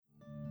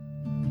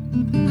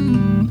We'll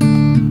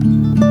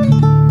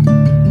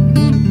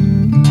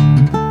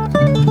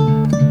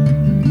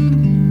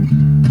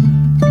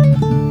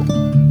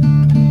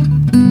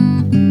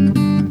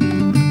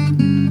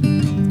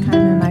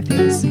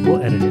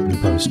edit it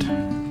in post.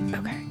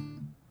 Okay.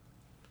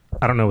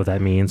 I don't know what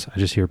that means. I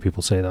just hear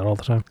people say that all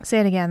the time. Say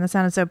it again. That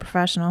sounded so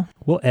professional.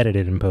 We'll edit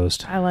it in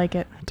post. I like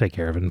it. Take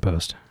care of it in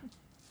post.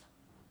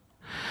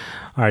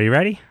 All right, you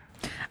ready?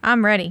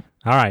 I'm ready.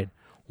 All right.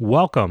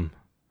 Welcome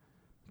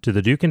to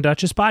the Duke and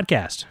Duchess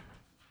podcast.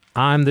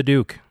 I'm the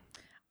Duke.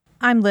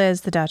 I'm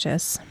Liz, the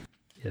Duchess.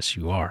 Yes,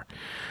 you are.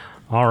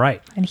 All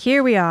right. And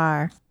here we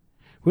are.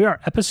 We are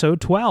episode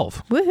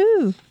 12.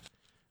 Woohoo.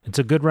 It's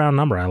a good round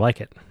number. I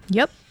like it.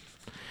 Yep.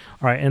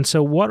 All right. And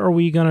so what are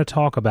we going to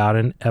talk about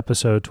in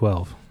episode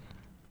 12?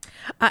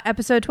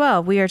 Episode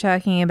 12, we are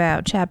talking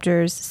about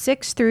chapters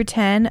 6 through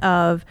 10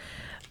 of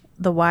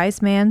The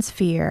Wise Man's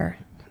Fear.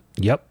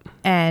 Yep.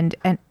 And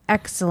an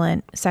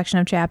excellent section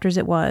of chapters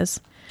it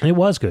was. It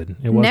was good.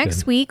 It was Next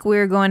good. week,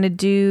 we're going to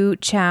do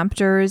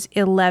chapters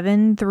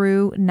 11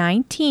 through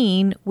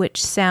 19,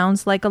 which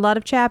sounds like a lot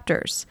of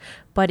chapters,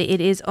 but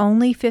it is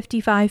only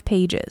 55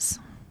 pages.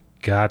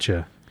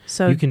 Gotcha.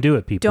 So you can do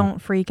it, people.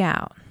 Don't freak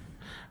out.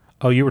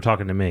 Oh, you were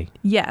talking to me.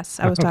 Yes,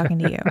 I was talking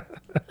to you.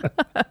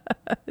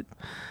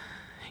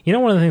 You know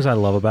one of the things I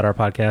love about our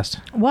podcast?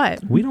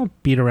 What? We don't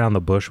beat around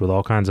the bush with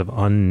all kinds of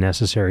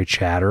unnecessary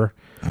chatter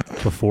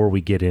before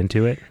we get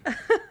into it.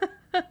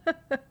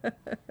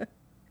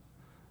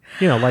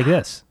 You know, like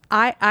this.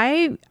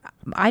 I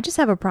just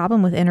have a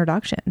problem with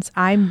introductions.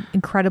 I'm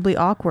incredibly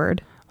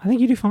awkward. I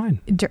think you do fine.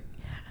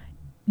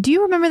 Do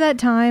you remember that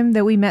time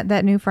that we met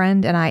that new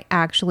friend and I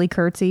actually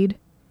curtsied?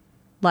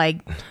 Like,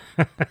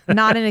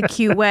 not in a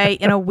cute way,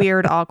 in a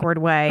weird, awkward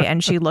way.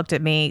 And she looked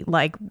at me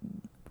like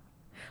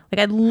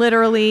I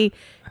literally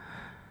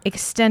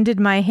extended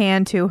my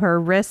hand to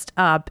her, wrist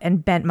up,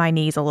 and bent my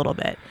knees a little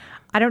bit.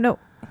 I don't know.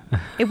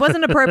 It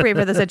wasn't appropriate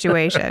for the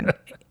situation.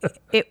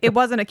 It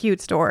wasn't a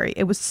cute story.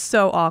 It was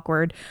so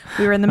awkward.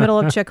 We were in the middle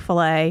of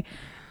Chick-fil-A.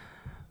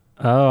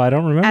 Oh, I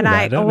don't remember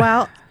that.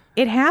 Well,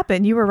 it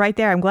happened. You were right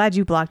there. I'm glad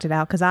you blocked it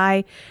out because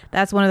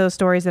that's one of those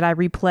stories that I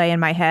replay in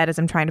my head as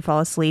I'm trying to fall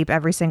asleep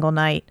every single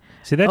night.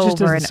 See, that just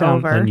doesn't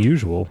sound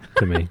unusual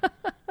to me.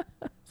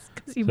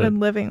 Because you've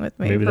been living with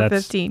me for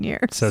 15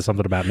 years. Says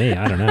something about me.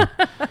 I don't know.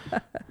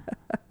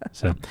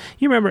 So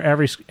you remember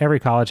every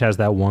college has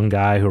that one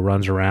guy who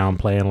runs around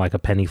playing like a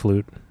penny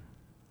flute?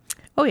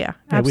 Oh yeah,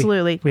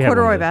 absolutely. We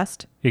corduroy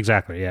vest.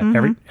 Exactly. Yeah.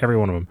 Mm-hmm. Every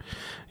one of them.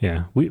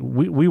 Yeah. We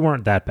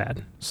weren't that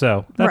bad.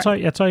 So that's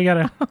right. all you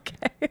gotta.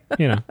 Okay.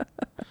 You know,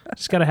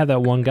 just gotta have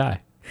that one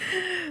guy.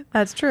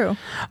 That's true.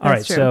 All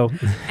right. True. So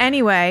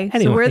anyway,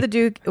 so we're the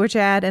Duke, we're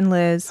Chad and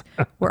Liz.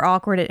 We're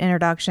awkward at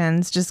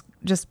introductions.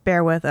 Just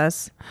bear with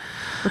us.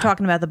 We're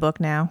talking about the book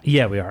now.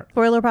 Yeah, we are.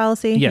 Spoiler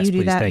policy. Yes, you do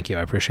please. that? Thank you.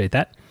 I appreciate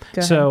that.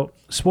 Go so ahead.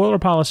 spoiler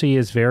policy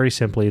is very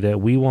simply that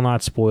we will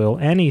not spoil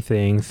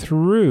anything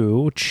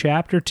through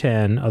chapter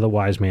 10 of The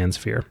Wise Man's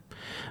Fear.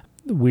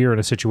 We are in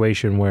a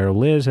situation where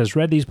Liz has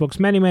read these books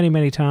many, many,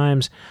 many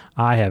times.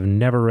 I have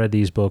never read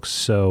these books,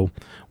 so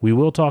we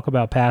will talk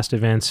about past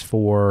events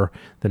for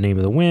The Name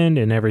of the Wind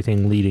and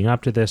everything leading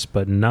up to this,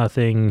 but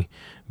nothing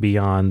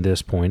beyond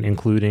this point,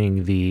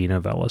 including the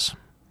novellas.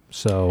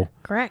 So,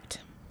 correct.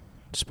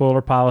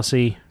 Spoiler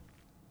policy,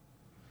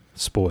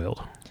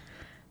 spoiled.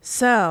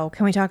 So,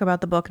 can we talk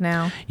about the book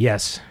now?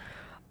 Yes.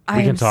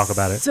 We can talk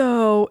about it.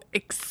 So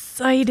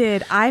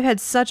excited. I've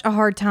had such a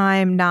hard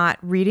time not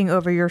reading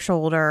over your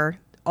shoulder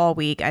all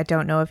week. I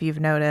don't know if you've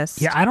noticed.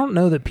 Yeah, I don't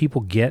know that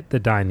people get the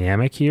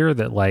dynamic here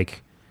that,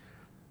 like,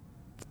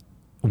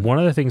 one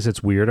of the things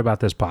that's weird about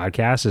this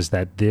podcast is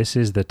that this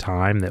is the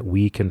time that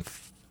we can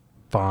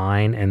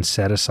find and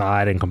set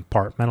aside and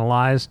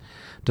compartmentalize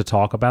to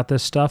talk about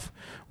this stuff,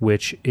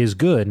 which is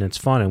good and it's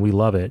fun and we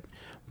love it.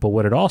 But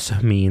what it also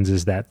means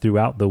is that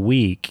throughout the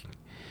week,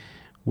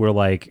 we're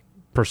like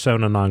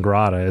persona non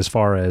grata as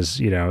far as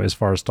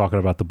talking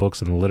about the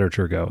books and the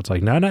literature go. It's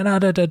like, no,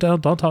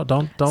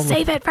 don't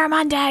Save it for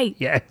Monday.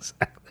 Yeah,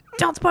 exactly.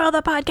 Don't spoil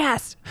the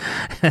podcast.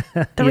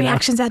 The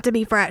reactions have to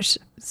be fresh.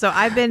 So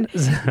I've been,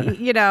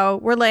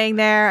 we're laying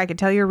there. I can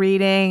tell you're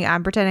reading.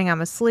 I'm pretending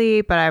I'm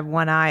asleep, but I have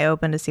one eye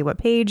open to see what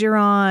page you're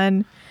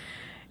on.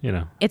 You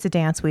know, it's a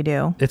dance we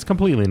do. It's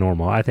completely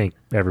normal. I think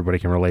everybody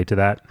can relate to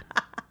that.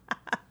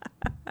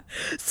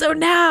 So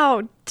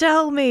now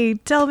tell me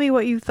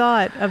what you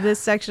thought of this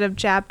section of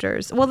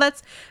chapters. Well,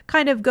 let's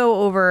kind of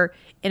go over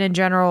in a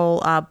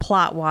general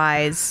plot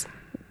wise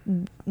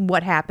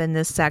what happened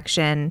this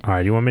section. All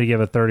right. You want me to give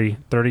a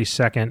 30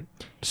 second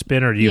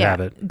spin or do you have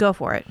it? Go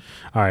for it.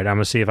 All right. I'm going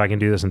to see if I can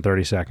do this in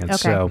 30 seconds. Okay.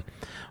 So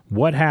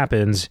what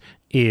happens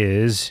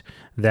is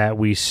that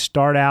we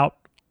start out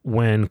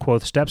when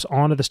Quoth steps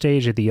onto the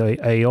stage at the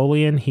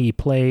Aeolian. He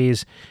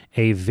plays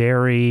a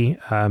very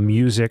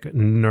music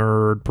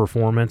nerd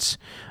performance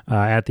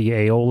at the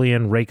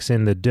Aeolian, rakes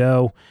in the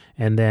dough,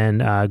 and then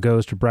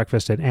goes to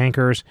breakfast at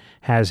Anchor's,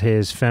 has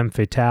his femme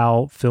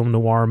fatale film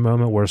noir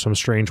moment where some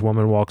strange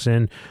woman walks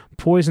in,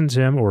 poisons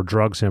him, or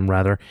drugs him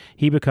rather.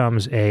 He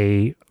becomes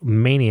a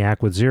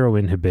maniac with zero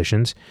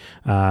inhibitions.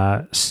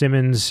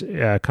 Simmons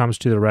comes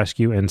to the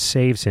rescue and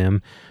saves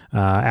him,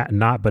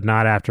 but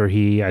not after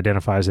he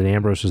identifies that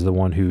Ambrose is the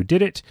one who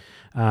did it.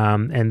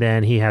 And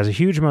then he has a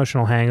huge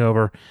emotional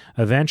hangover,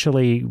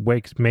 eventually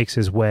makes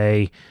his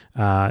way,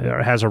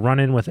 or has a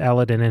run-in with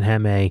Elladan and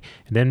Heme,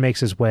 and then makes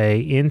his way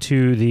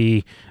into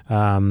the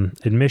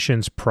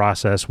admissions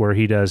process where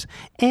he does,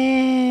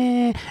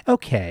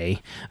 okay.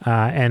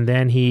 And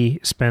then he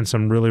spends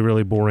some really,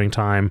 really boring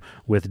time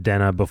with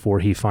Denna before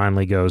he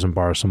finally goes and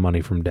borrows some money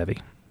from Devi.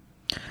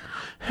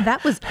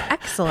 That was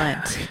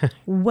excellent.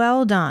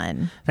 Well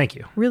done. Thank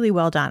you. Really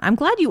well done. I'm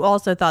glad you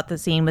also thought the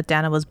scene with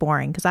Denna was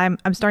boring, because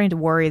I'm starting to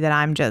worry that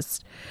I'm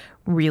just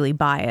really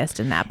biased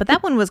in that. But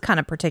that one was kind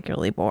of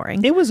particularly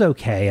boring. It was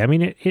okay. I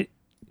mean, it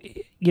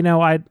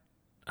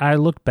I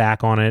looked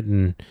back on it,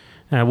 and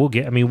we'll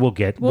get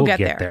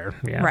there.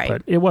 Yeah, right.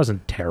 But it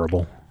wasn't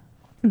terrible.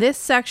 This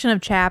section of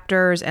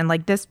chapters and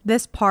like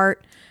this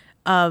part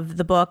of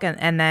the book,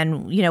 and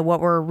then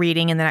what we're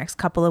reading in the next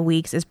couple of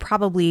weeks is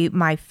probably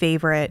my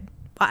favorite.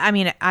 I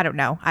mean, I don't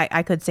know.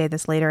 I could say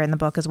this later in the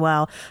book as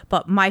well,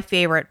 but my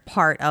favorite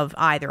part of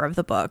either of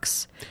the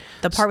books,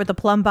 the part with the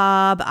plumb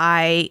bob,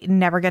 I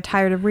never get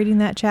tired of reading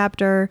that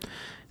chapter.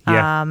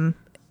 Yeah.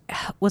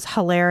 Was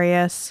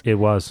hilarious. It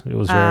was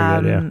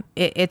very good.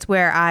 Yeah. It's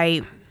where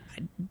I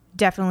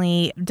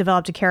definitely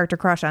developed a character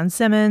crush on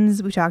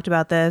Simmons. We talked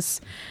about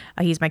this.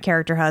 He's my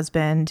character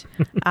husband.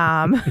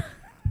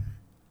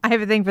 I have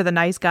a thing for the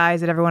nice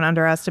guys that everyone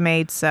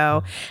underestimates.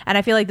 So, and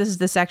I feel like this is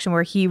the section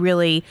where he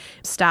really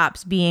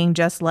stops being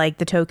just like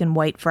the token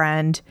white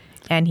friend,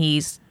 and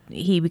he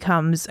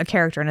becomes a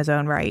character in his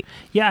own right.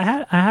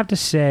 Yeah, I have to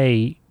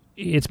say,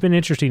 it's been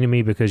interesting to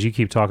me because you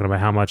keep talking about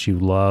how much you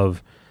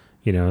love,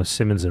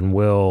 Simmons and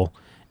Will,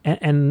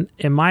 and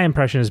my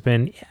impression has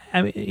been,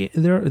 I mean,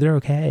 they're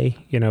okay,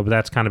 but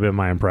that's kind of been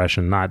my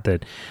impression. Not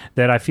that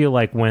I feel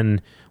like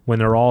when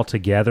they're all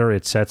together,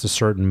 it sets a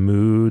certain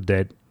mood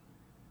that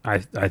I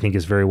think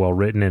is very well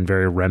written and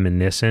very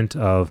reminiscent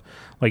of,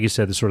 like you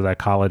said, the sort of that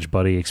college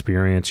buddy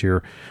experience.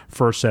 Your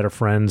first set of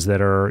friends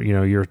that are,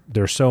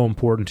 they're so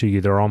important to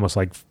you. They're almost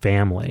like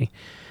family.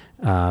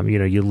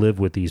 You live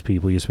with these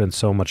people. You spend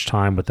so much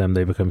time with them.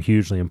 They become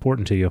hugely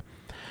important to you.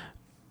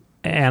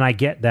 And I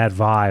get that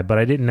vibe, but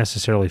I didn't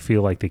necessarily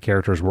feel like the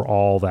characters were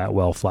all that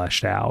well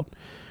fleshed out.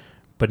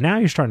 But now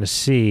you're starting to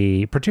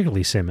see,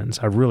 particularly Simmons,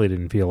 I really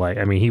didn't feel like,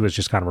 I mean, he was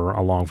just kind of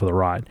along for the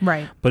ride.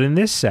 Right. But in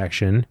this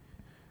section,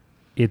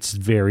 it's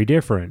very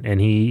different, and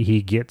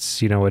he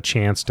gets a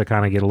chance to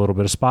kind of get a little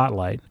bit of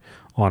spotlight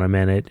on him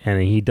in it,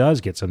 and he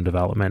does get some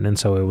development, and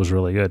so it was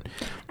really good.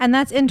 And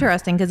that's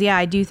interesting because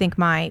I do think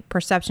my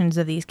perceptions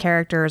of these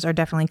characters are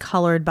definitely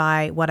colored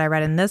by what I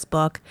read in this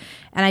book,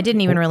 and I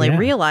didn't even really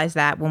realize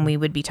that when we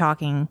would be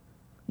talking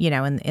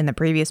in the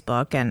previous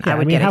book, and I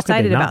would get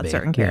excited about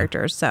certain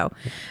characters.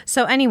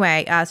 So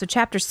anyway, so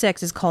chapter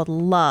 6 is called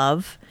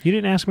Love. You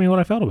didn't ask me what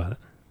I felt about it.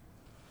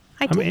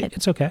 I did. mean,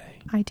 it's okay.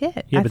 I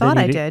did. Yeah, I thought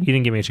I did. You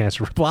didn't give me a chance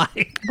to reply.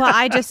 Well,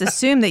 I just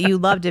assumed that you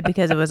loved it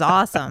because it was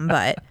awesome,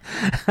 but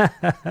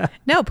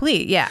no,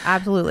 please. Yeah,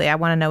 absolutely. I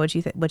want to know what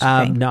you think.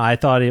 No, I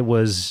thought it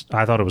was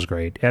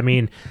great. I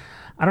mean,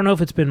 I don't know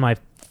if it's been my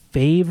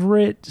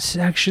favorite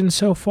section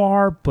so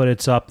far, but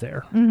it's up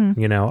there.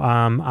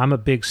 Mm-hmm. I'm a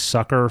big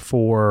sucker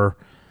for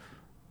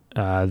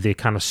the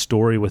kind of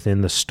story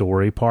within the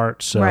story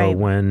part. So right.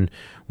 when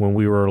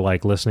we were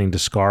like listening to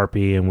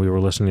Scarpy and we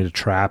were listening to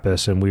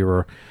Trappist and we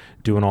were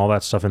doing all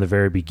that stuff in the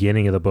very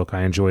beginning of the book,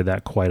 I enjoyed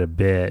that quite a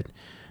bit.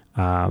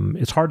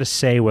 It's hard to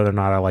say whether or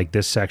not I like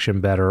this section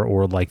better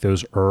or like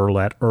those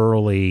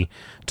early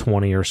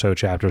 20 or so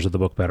chapters of the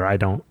book better. I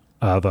don't,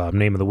 of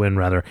Name of the Wind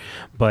rather,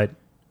 but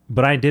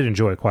I did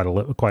enjoy it quite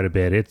a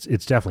bit.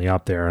 It's definitely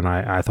up there, and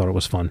I thought it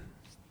was fun.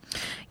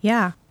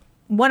 Yeah.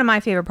 One of my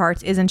favorite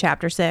parts is in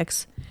chapter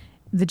 6,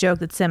 the joke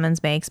that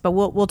Simmons makes, but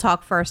we'll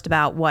talk first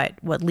about what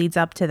leads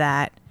up to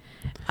that.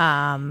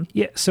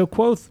 So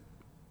Quoth,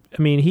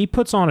 I mean, he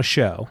puts on a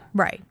show.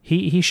 Right.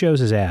 He shows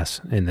his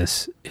ass in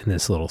this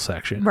little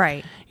section.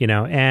 Right.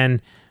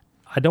 And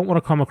I don't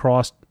want to come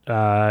across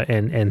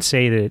and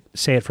say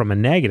it from a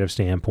negative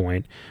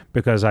standpoint,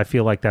 because I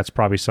feel like that's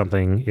probably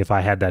something, if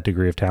I had that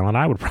degree of talent,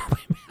 I would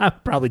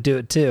probably do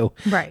it too.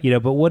 Right.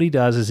 But what he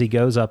does is he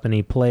goes up and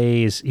he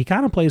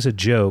kind of plays a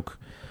joke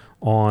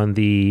on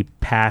the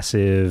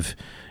passive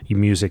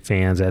music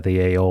fans at the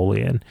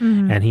Aeolian.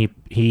 Mm-hmm. And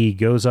he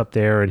goes up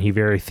there and he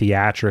very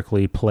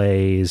theatrically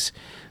plays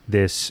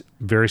this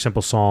very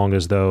simple song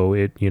as though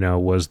it,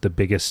 was the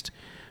biggest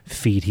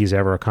feat he's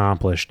ever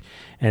accomplished.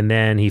 And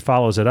then he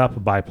follows it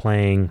up by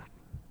playing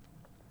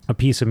a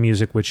piece of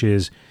music which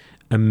is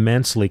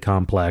immensely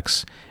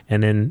complex,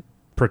 and then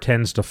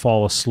pretends to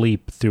fall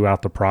asleep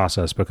throughout the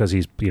process because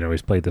he's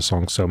played the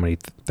song so many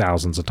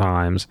thousands of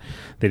times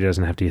that he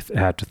doesn't have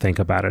to think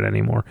about it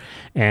anymore.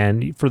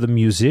 And for the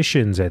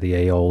musicians at the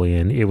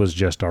Aeolian, it was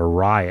just a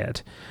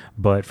riot.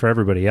 But for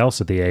everybody else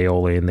at the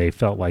Aeolian, they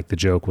felt like the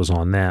joke was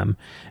on them.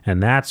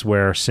 And that's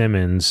where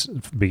Simmons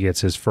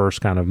gets his first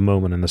kind of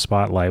moment in the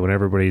spotlight, when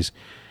everybody's,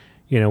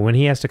 when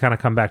he has to kind of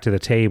come back to the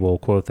table,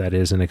 quote that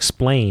is, and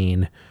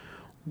explain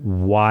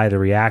why the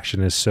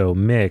reaction is so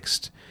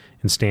mixed.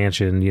 And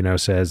Stanchion,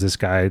 says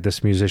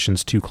this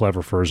musician's too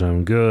clever for his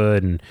own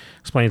good, and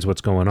explains what's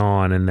going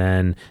on. And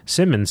then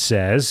Simmons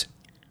says,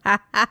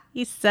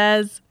 he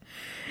says,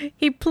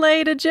 he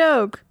played a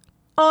joke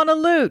on a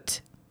lute.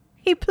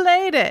 He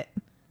played it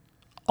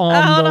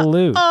on the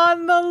lute.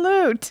 On the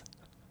lute.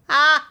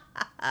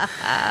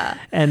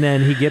 And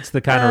then he gets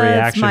the kind of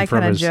reaction my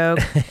from kind his of joke,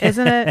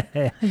 isn't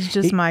it? It's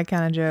just my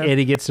kind of joke. And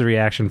he gets the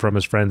reaction from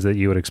his friends that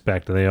you would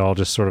expect, and they all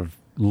just sort of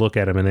look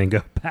at him and then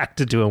go back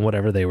to doing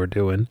whatever they were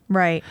doing.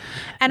 Right.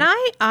 And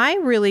I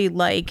really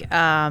like,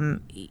 how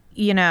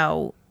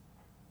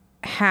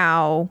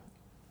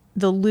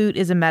the lute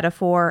is a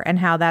metaphor and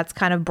how that's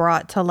kind of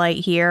brought to light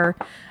here.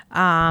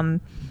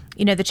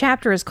 The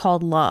chapter is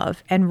called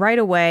Love, and right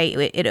away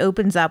it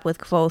opens up with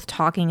Kvothe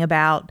talking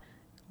about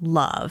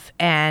love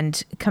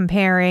and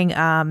comparing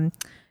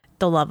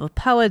the love of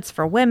poets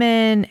for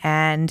women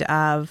and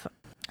of,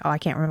 I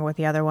can't remember what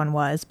the other one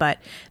was, but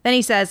then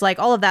he says, like,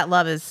 all of that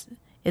love is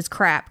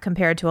crap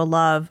compared to a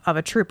love of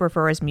a trooper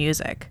for his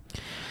music,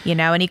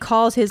 and he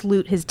calls his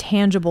lute his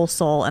tangible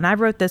soul. And I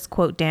wrote this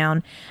quote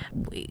down.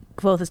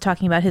 Kvothe is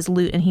talking about his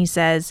lute, and he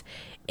says,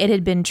 "It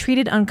had been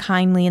treated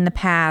unkindly in the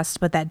past,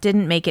 but that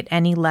didn't make it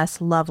any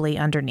less lovely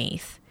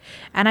underneath."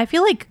 And I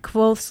feel like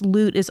Kvothe's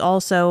lute is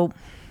also,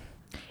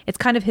 it's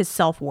kind of his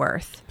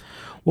self-worth.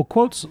 Well,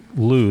 Kvothe's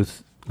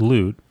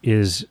lute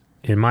is,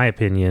 in my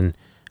opinion,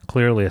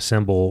 clearly a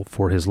symbol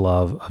for his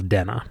love of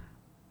Denna.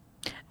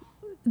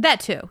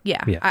 That too,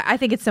 yeah. I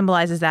think it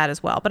symbolizes that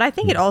as well. But I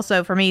think it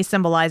also, for me,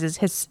 symbolizes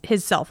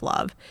his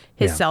self-love,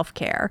 his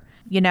self-care.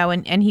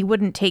 And he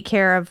wouldn't take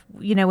care of,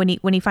 when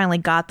he finally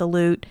got the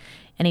lute,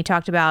 and he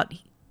talked about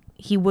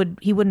he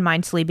wouldn't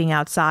mind sleeping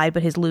outside,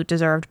 but his lute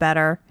deserved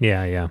better.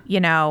 Yeah.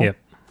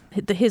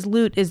 His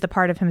lute is the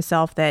part of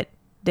himself that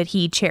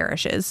he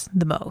cherishes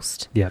the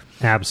most. Yeah,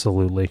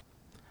 absolutely.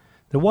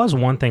 There was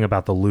one thing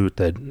about the lute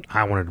that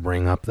I wanted to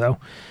bring up, though.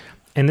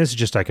 And this is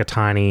just like a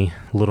tiny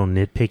little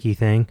nitpicky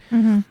thing.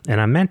 Mm-hmm. And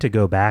I meant to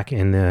go back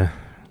in the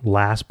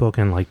last book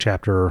in like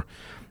chapter,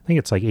 I think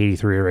it's like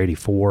 83 or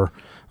 84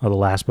 of the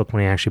last book,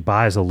 when he actually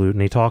buys a lute.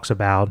 And he talks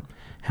about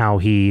how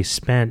he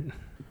spent,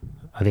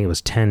 I think it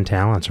was 10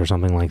 talents or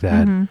something like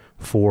that,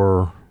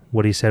 for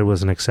what he said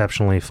was an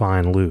exceptionally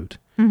fine lute.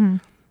 Mm-hmm.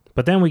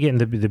 But then we get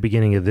into the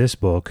beginning of this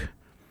book,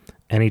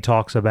 and he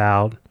talks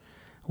about,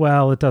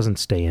 well, it doesn't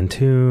stay in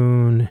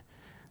tune.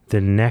 The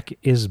neck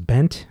is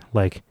bent.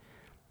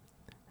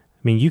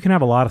 You can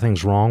have a lot of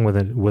things wrong with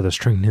a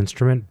stringed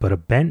instrument, but a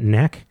bent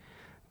neck,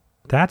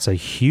 that's a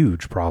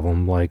huge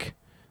problem.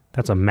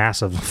 That's a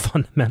massive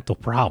fundamental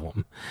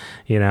problem,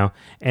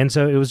 And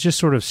so it was just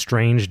sort of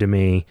strange to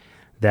me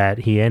that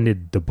he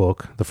ended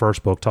the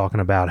first book, talking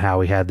about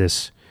how he had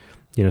this,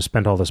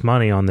 spent all this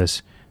money on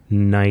this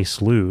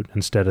nice lute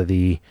instead of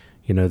the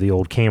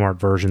old Kmart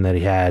version that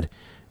he had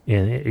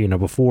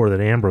before,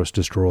 that Ambrose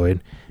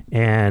destroyed.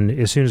 And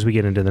as soon as we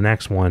get into the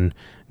next one,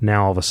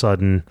 now all of a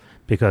sudden,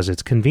 because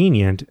it's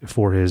convenient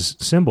for his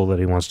symbol that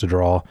he wants to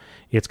draw,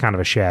 it's kind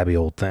of a shabby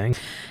old thing.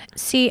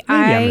 See,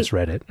 Maybe I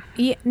misread it.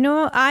 Yeah,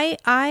 no,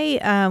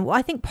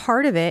 I think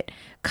part of it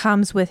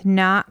comes with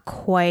not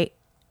quite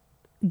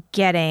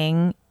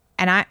getting,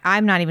 and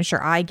I'm not even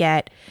sure I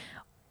get,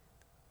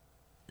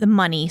 the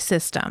money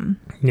system.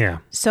 Yeah.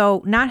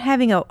 So not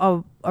having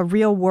a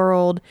real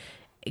world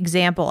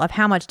example of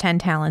how much 10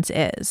 talents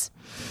is.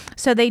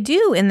 So they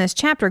do in this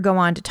chapter go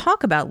on to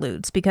talk about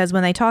lutes, because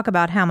when they talk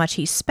about how much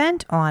he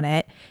spent on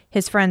it,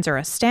 his friends are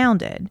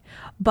astounded.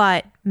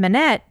 But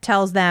Manette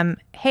tells them,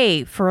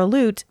 hey, for a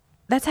lute,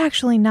 that's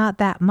actually not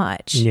that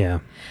much. Yeah.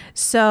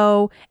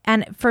 So,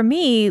 and for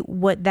me,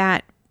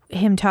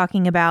 him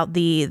talking about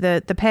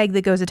the peg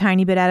that goes a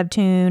tiny bit out of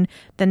tune,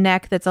 the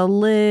neck that's a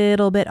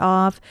little bit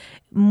off,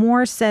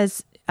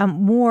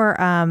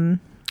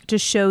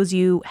 just shows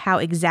you how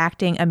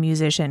exacting a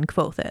musician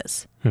Kvothe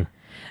is.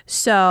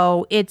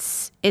 So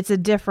it's a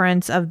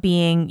difference of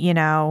being,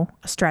 a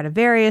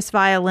Stradivarius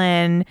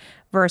violin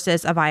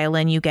versus a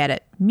violin you get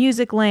at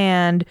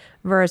Musicland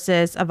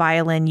versus a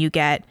violin you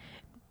get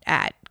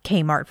at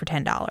Kmart for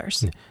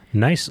 $10.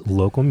 Nice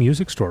local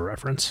music store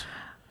reference.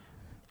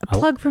 A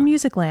plug for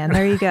Musicland.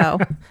 There you go.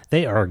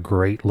 They are a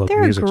great local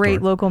music store. They're a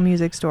great local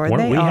music store.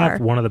 We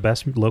have one of the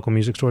best local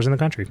music stores in the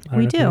country.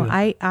 We do.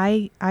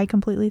 I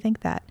completely think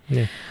that.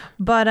 Yeah.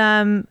 But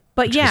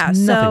Which yeah, has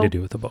nothing to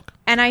do with the book.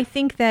 And I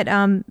think that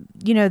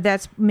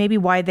that's maybe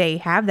why they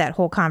have that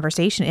whole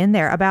conversation in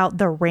there about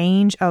the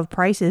range of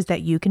prices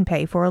that you can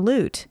pay for a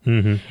lute.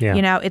 Mm-hmm,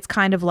 yeah. It's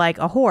kind of like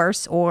a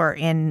horse, or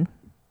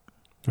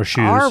shoes.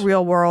 Our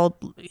real world,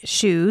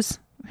 shoes,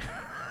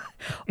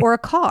 or a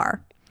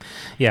car.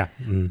 Yeah.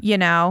 You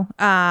know?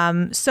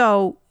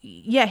 So,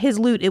 yeah, his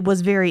loot, it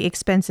was very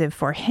expensive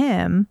for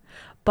him.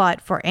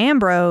 But for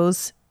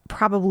Ambrose,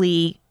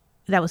 probably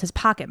that was his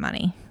pocket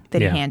money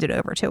that he handed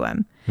over to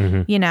him.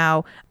 You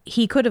know,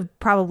 he could have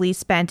probably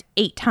spent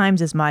 8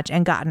 times as much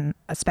and gotten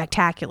a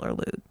spectacular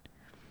loot.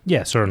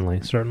 Yeah,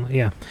 certainly.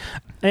 Yeah.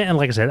 And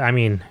like I said, I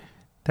mean,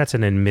 that's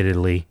an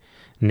admittedly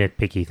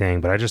nitpicky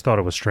thing, but I just thought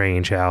it was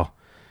strange how,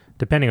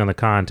 depending on the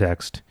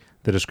context,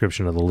 the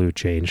description of the loot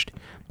changed.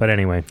 But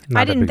anyway,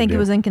 I didn't think it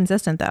was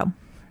inconsistent, though.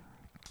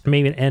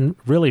 Maybe, and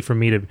really for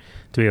me to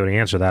be able to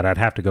answer that, I'd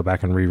have to go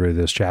back and reread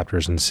those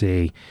chapters and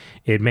see.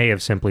 It may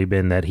have simply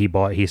been that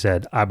he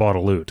said, I bought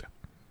a loot.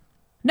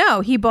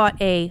 No, he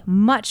bought a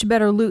much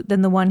better loot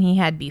than the one he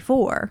had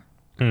before.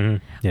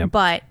 Yeah.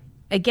 But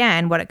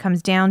again, what it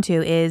comes down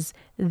to is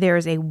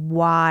there's a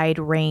wide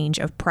range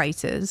of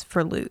prices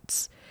for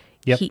loots.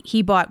 Yep.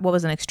 He bought what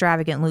was an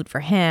extravagant loot for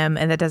him,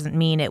 and that doesn't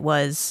mean it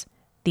was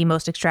the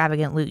most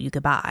extravagant loot you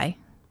could buy.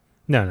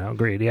 No,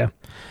 agreed, yeah.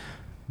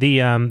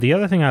 The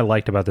other thing I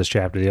liked about this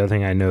chapter, the other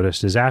thing I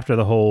noticed, is after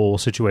the whole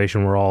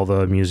situation where all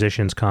the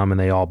musicians come and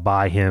they all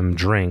buy him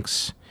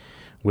drinks,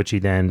 which he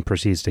then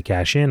proceeds to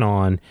cash in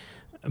on,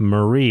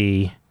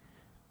 Marie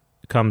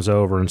comes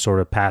over and sort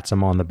of pats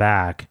him on the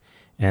back,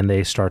 and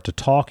they start to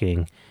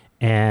talking,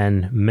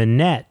 and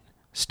Minette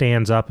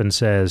stands up and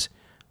says,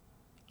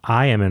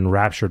 I am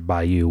enraptured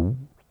by you.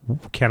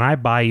 Can I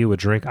buy you a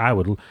drink? I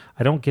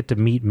don't get to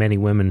meet many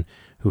women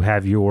who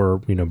have your,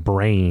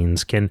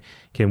 brains. Can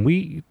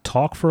we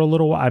talk for a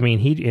little while? I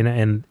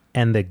mean,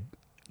 and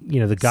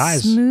the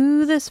guys,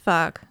 smooth as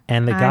fuck.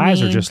 And the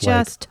guys are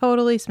just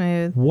totally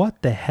smooth.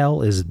 What the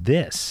hell is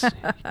this?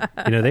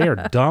 They are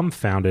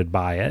dumbfounded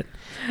by it.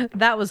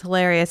 That was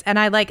hilarious. And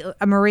I like,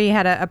 Marie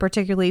had a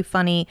particularly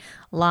funny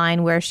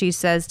line where she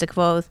says to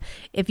Kvothe,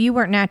 if you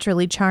weren't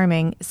naturally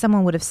charming,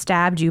 someone would have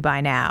stabbed you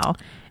by now.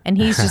 And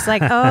he's just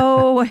like,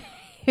 oh,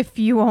 if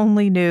you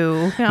only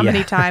knew how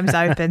many times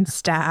I've been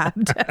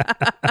stabbed.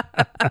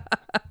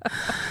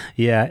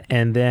 Yeah.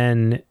 And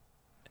then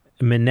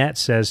Minette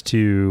says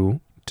to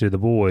the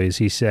boys,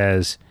 he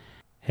says,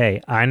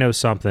 hey, I know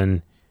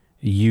something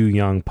you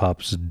young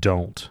pups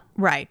don't.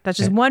 Right. That's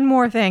just one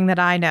more thing that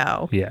I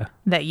know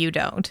that you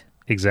don't.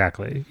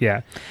 Exactly.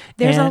 Yeah.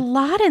 There's a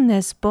lot in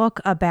this book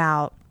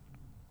about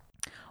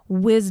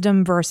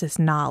wisdom versus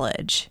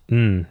knowledge.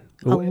 A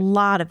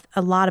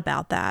lot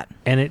about that.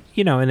 And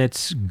and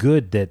it's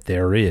good that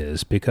there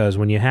is, because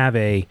when you have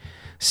a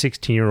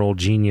 16-year-old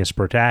genius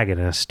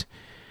protagonist,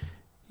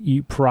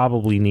 you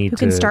probably need who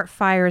can start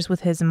fires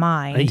with his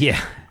mind.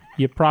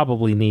 You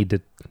probably need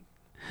to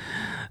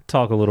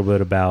talk a little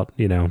bit about,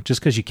 just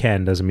because you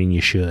can doesn't mean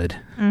you should.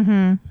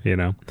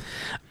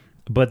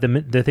 But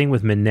the thing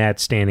with Minette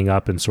standing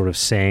up and sort of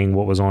saying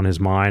what was on his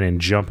mind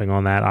and jumping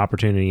on that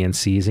opportunity and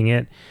seizing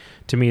it,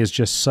 to me, is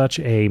just such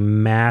a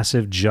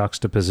massive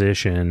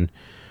juxtaposition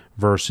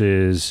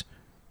versus,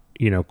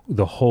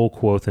 the whole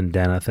Kvothe and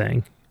Denna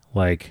thing.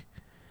 Like,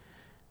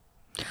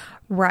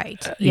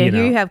 right. Yeah,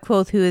 here you have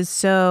Kvothe, who is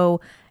so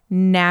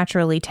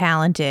naturally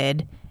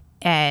talented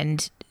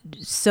and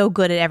so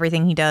good at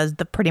everything he does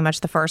pretty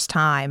much the first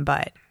time,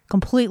 but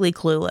completely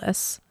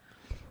clueless.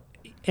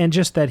 And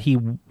just that he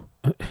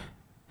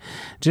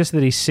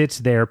sits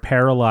there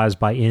paralyzed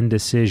by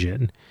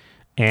indecision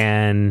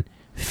and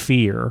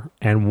fear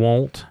and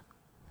won't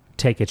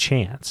take a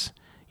chance.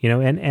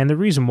 And the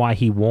reason why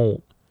he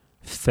won't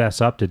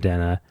fess up to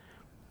Denna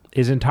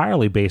is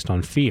entirely based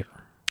on fear.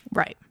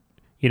 Right.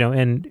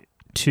 And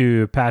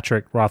to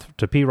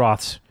P.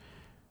 Roth's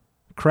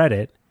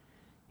credit,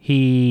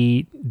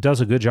 he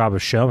does a good job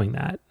of showing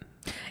that.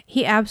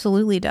 He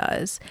absolutely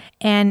does.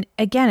 And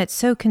again, it's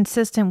so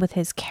consistent with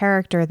his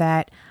character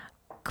that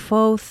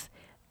Kvothe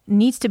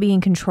needs to be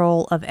in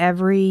control of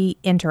every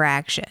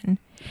interaction.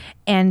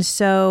 And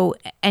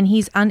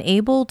he's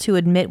unable to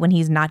admit when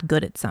he's not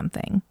good at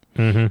something.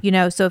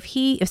 So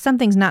if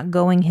something's not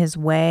going his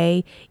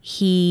way,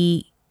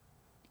 he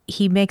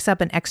makes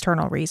up an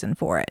external reason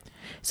for it.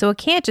 So it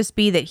can't just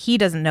be that he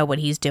doesn't know what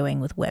he's doing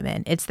with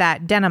women. It's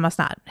that Denna must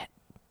not.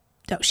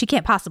 She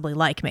can't possibly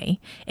like me.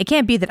 It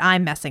can't be that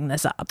I'm messing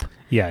this up.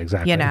 Yeah,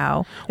 exactly.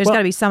 There's got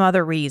to be some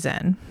other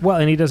reason. Well,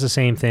 and he does the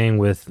same thing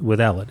with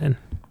Elodin.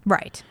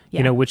 Right.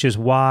 Yeah. Which is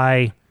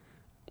why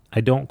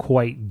I don't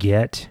quite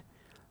get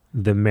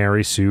the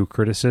Mary Sue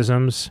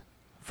criticisms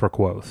for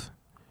Kvothe.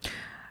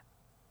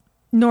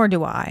 Nor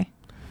do I.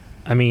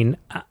 I mean,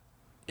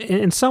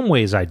 in some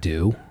ways I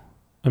do.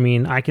 I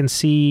mean, I can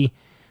see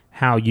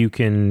how you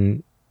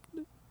can,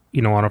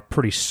 on a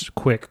pretty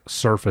quick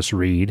surface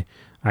read,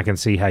 I can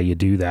see how you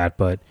do that,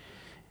 but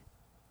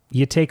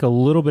you take a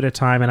little bit of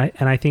time, and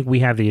I think we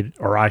have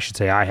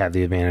I have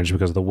the advantage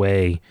because of the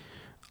way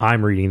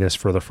I'm reading this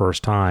for the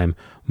first time.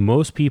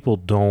 Most people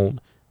don't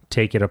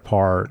take it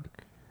apart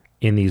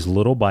in these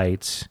little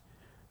bites,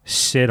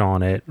 sit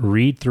on it,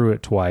 read through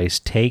it twice,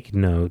 take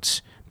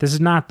notes. This is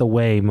not the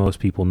way most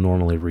people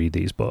normally read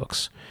these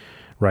books,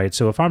 right?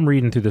 So if I'm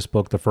reading through this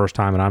book the first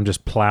time and I'm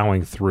just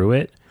plowing through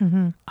it,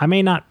 I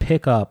may not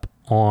pick up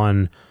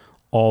on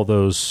all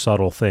those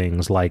subtle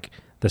things like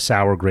the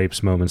sour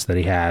grapes moments that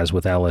he has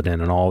with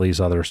Elladan and all these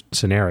other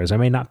scenarios. I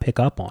may not pick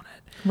up on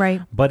it,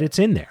 Right. but it's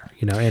in there,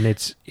 and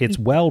it's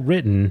well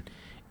written.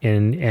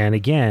 And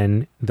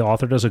again, the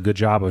author does a good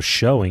job of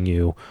showing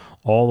you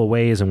all the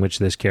ways in which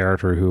this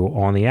character, who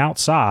on the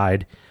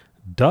outside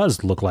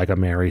does look like a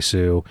Mary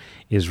Sue,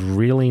 is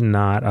really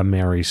not a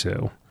Mary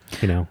Sue,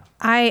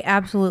 I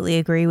absolutely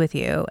agree with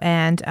you.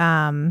 And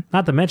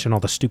Not to mention all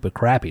the stupid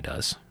crap he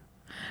does.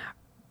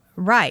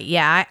 right.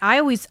 Yeah.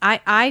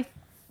 I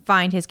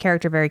find his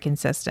character very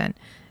consistent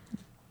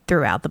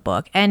throughout the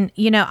book. And,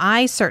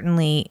 I've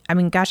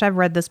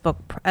read this book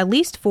at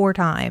least 4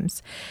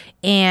 times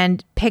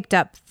and picked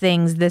up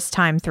things this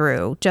time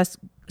through, just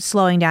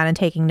slowing down and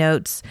taking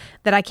notes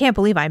that I can't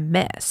believe I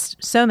missed.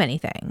 So many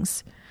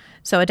things.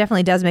 So it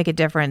definitely does make a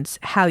difference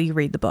how you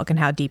read the book and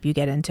how deep you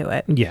get into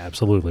it. Yeah,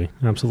 absolutely.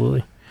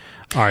 Absolutely.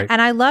 All right.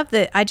 And I love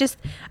that.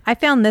 I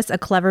found this a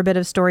clever bit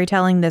of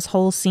storytelling, this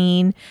whole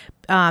scene,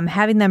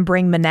 having them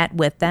bring Manette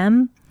with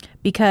them,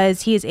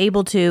 because he is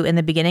able to, in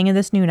the beginning of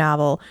this new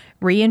novel,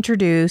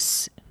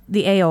 reintroduce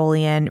the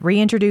Aeolian,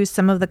 reintroduce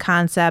some of the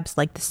concepts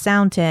like the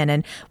Soundtin,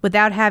 and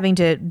without having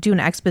to do an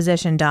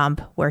exposition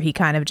dump where he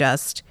kind of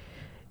just,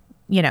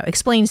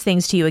 explains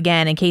things to you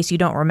again in case you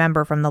don't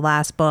remember from the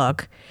last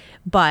book.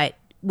 But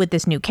with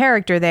this new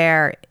character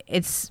there,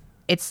 it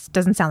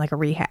doesn't sound like a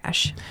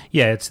rehash.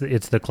 Yeah, it's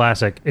the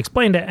classic,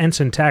 explain to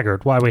Ensign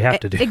Taggart why we have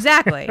to do.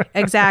 Exactly.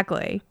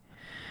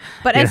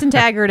 But Ensign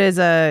Taggart is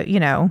a,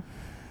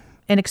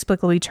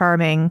 inexplicably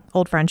charming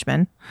old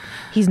Frenchman.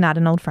 He's not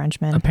an old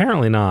Frenchman.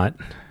 Apparently not.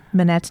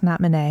 Manette's not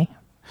Manet.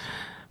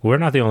 We're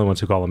not the only ones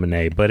who call him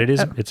Manet, but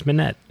it's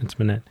Manette. It's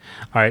Manette.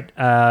 All right.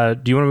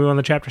 Do you want to move on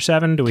to chapter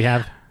 7? Do we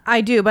have...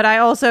 I do, but I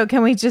also,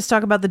 can we just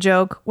talk about the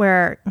joke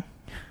where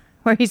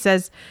he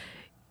says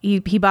he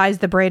buys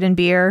the Braden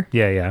beer?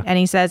 Yeah. And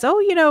he says,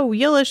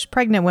 Yiddish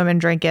pregnant women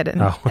drink it.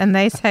 And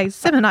they say,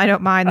 Sim and I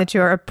don't mind that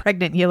you're a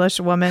pregnant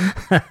Yiddish woman.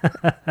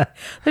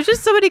 There's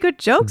just so many good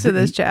jokes in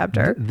this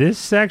chapter. This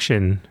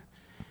section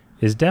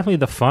is definitely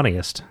the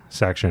funniest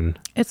section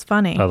It's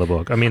funny. of the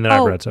book. I mean, that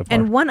I've read so far.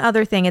 And one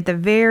other thing, at the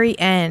very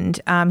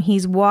end,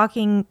 he's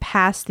walking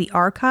past the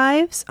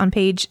archives on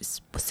page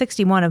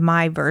 61 of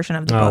my version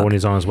of the book. Oh, when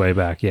he's on his way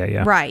back.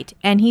 Yeah. Right.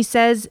 And he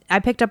says, I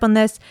picked up on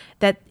this,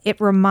 that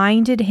it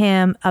reminded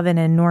him of an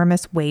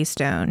enormous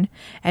waystone.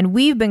 And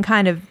we've been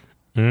kind of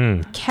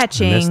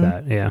catching I missed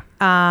that. Yeah.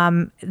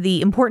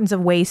 the importance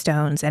of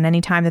waystones. And any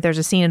time that there's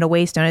a scene at a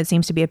waystone, it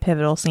seems to be a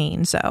pivotal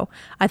scene. So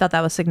I thought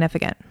that was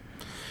significant.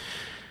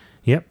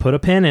 Yep. Put a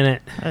pin in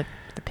it.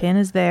 The pin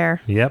is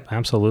there. Yep.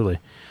 Absolutely.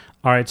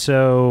 All right.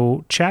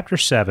 So chapter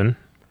 7.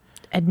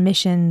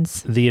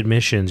 Admissions. The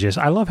admissions. Yes.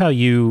 I love how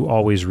you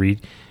always write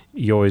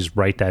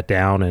that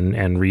down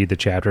and read the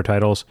chapter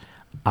titles.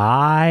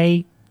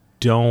 I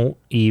don't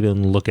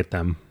even look at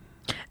them.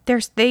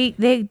 They're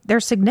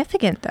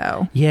significant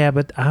though. Yeah,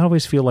 but I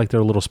always feel like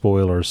they're little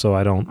spoilers, so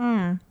I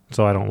don't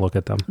look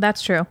at them.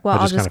 That's true. Well,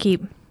 I'll just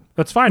keep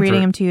That's fine.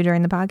 reading them to you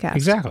during the podcast.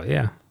 Exactly.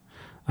 Yeah.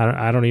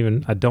 I don't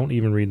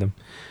even read them.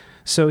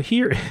 So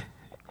here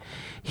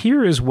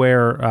is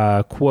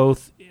where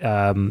Quoth,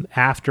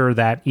 after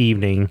that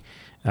evening,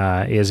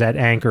 is at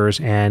Anchors,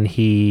 and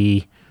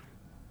he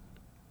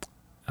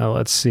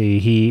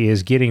he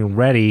is getting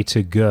ready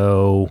to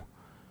go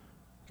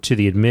to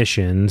the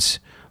admissions,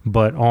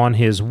 but on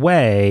his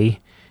way,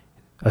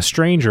 a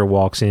stranger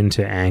walks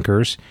into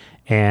Anchors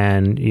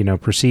and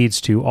proceeds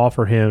to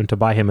offer him to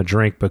buy him a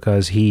drink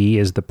because he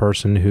is the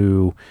person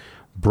who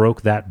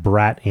broke that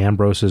brat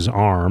Ambrose's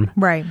arm.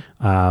 Right.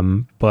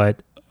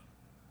 But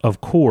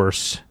of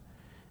course,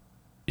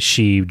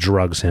 she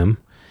drugs him,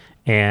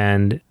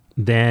 and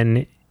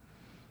then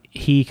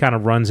he kind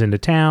of runs into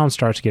town,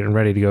 starts getting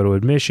ready to go to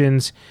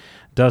admissions,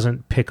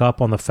 doesn't pick up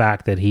on the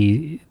fact that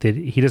he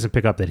doesn't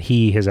pick up that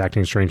he is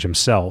acting strange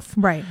himself.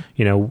 Right.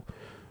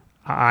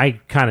 I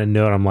kind of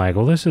know it. I'm like,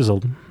 well, this is a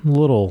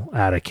little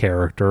out of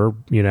character,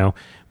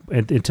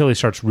 until he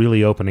starts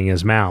really opening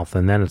his mouth.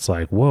 And then it's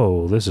like,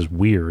 whoa, this is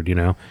weird,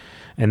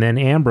 And then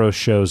Ambrose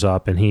shows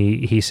up and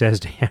he says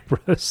to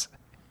Ambrose,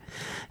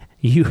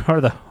 you are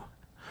the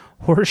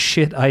horse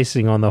shit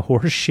icing on the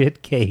horse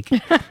shit cake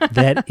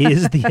that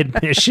is the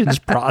admissions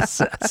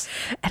process.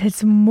 And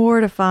it's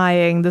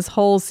mortifying. This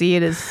whole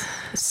scene is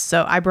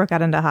so... I broke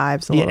out into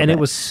hives a little bit. It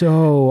was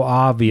so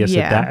obvious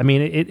that I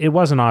mean, it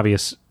wasn't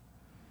obvious,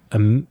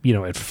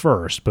 at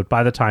first, but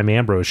by the time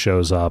Ambrose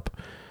shows up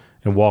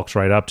and walks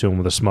right up to him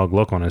with a smug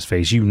look on his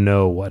face,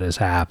 what has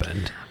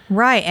happened.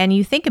 Right. And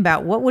you think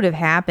about what would have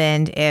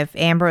happened if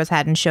Ambrose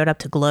hadn't showed up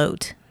to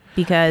gloat,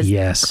 because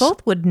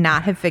Quoth would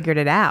not have figured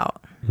it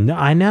out. No,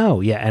 I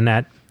know. Yeah. And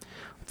that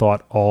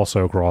thought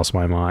also crossed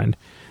my mind,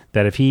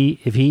 that if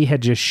he had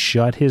just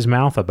shut his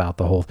mouth about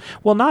the whole,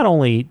 well, not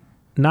only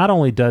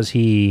does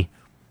he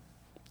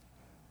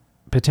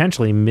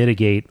potentially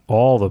mitigate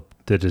all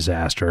the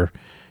disaster,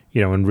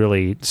 and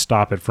really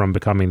stop it from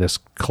becoming this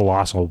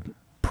colossal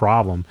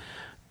problem,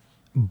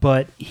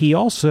 but he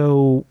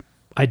also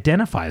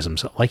identifies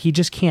himself. Like, he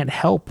just can't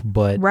help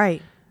but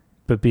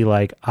but be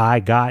like, I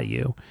got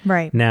you.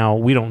 Right. Now,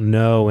 we don't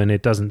know, and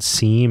it doesn't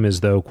seem as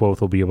though Quoth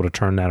will be able to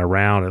turn that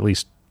around, at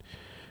least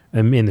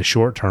in the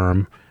short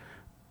term,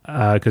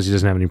 because he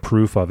doesn't have any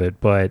proof of it.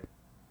 But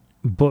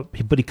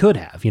he could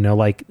have,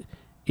 like,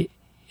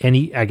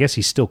 and I guess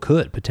he still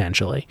could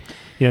potentially.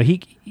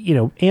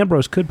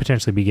 Ambrose could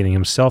potentially be getting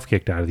himself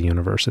kicked out of the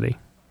university.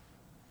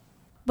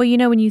 Well,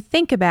 when you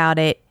think about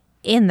it,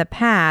 in the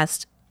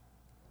past,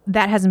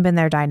 that hasn't been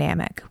their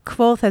dynamic.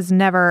 Quoth has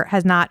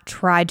not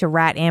tried to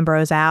rat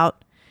Ambrose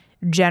out.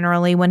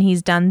 Generally, when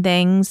he's done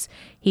things,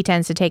 he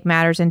tends to take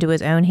matters into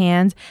his own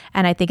hands.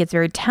 And I think it's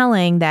very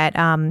telling that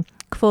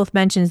Quoth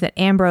mentions that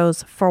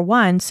Ambrose, for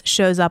once,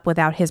 shows up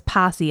without his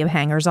posse of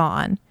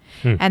hangers-on,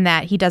 and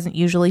that he doesn't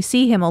usually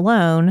see him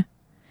alone.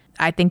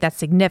 I think that's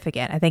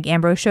significant. I think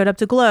Ambrose showed up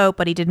to gloat,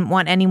 but he didn't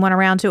want anyone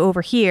around to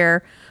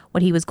overhear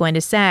what he was going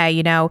to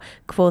say.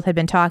 Quoth had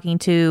been talking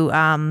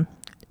to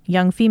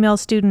young female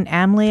student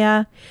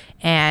Amlia,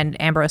 and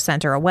Ambrose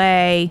sent her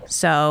away.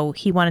 So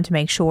he wanted to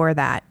make sure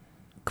that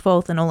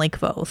Quoth and only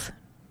Quoth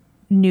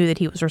knew that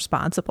he was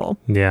responsible.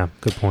 Yeah,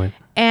 good point.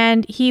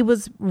 And he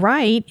was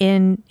right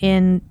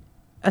in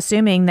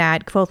assuming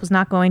that Quoth was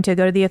not going to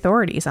go to the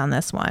authorities on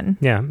this one.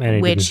 Yeah,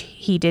 which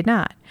he did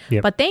not.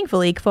 Yep. But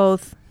thankfully,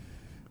 Quoth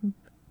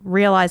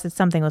realized that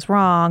something was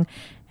wrong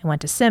and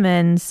went to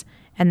Simmons.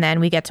 And then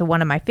we get to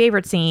one of my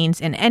favorite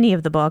scenes in any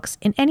of the books,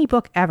 in any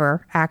book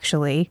ever,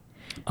 actually.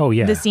 Oh,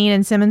 yeah. The scene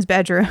in Simmons'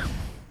 bedroom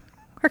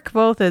where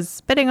Quoth is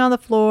spitting on the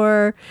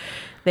floor.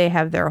 They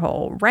have their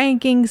whole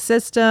ranking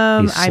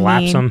system. He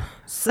slaps him.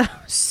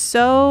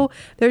 So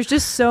there's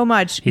just so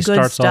much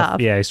good stuff.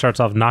 He starts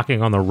off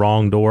knocking on the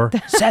wrong door.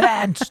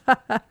 Simmons!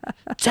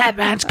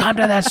 Simmons, come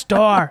to this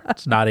door.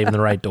 It's not even the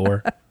right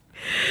door.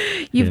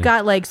 You've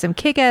got like some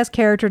kick-ass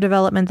character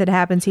development that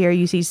happens here.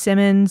 You see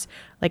Simmons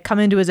like come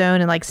into his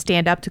own and like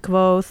stand up to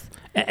Quoth.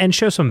 And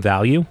show some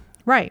value.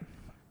 Right.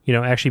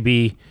 Actually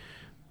be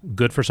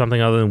good for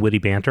something other than witty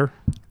banter.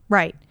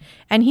 Right.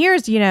 And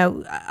here's,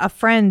 a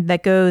friend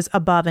that goes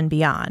above and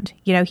beyond.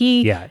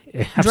 He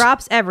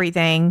drops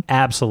everything.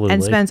 Absolutely.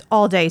 And spends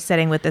all day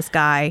sitting with this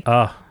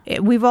guy.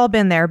 We've all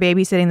been there,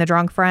 babysitting the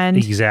drunk friend.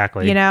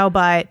 Exactly.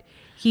 But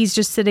he's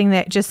just sitting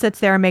there, just sits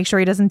there and makes sure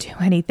he doesn't do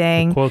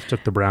anything. Quoth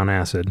took the brown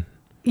acid.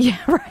 Yeah,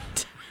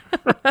 right.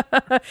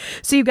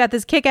 So you've got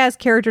this kick-ass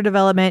character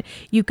development.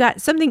 You've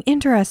got something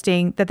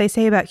interesting that they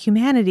say about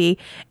humanity.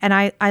 And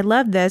I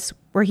love this,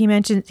 where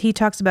he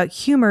talks about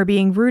humor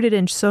being rooted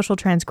in social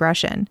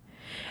transgression.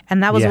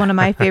 And that was one of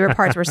my favorite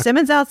parts, where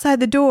Simmons outside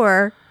the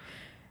door,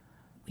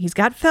 he's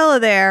got Fella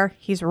there.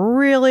 He's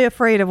really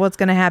afraid of what's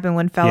going to happen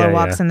when Fella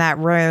walks in that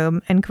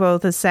room. And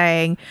Quoth is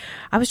saying,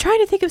 I was trying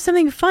to think of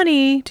something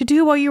funny to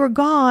do while you were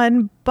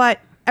gone, but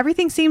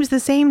everything seems the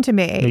same to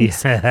me.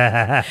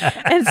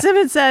 And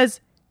Simmons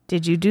says,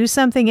 did you do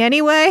something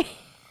anyway?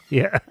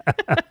 Yeah.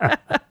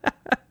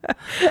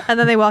 And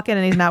then they walk in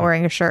and he's not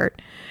wearing a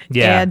shirt.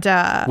 Yeah.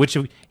 And which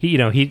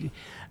he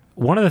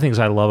one of the things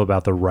I love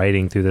about the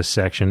writing through this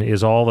section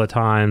is all the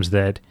times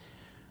that,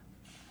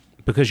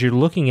 because you're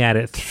looking at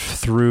it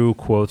through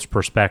Quoth's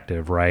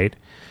perspective, right?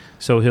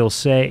 So he'll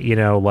say,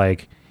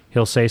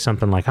 he'll say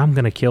something like, I'm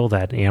going to kill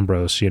that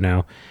Ambrose,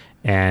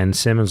 and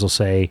Simmons will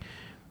say,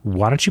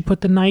 why don't you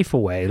put the knife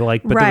away?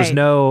 But there was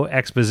no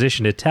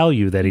exposition to tell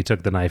you that he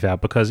took the knife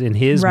out, because in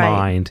his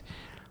mind,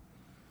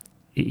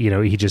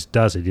 he just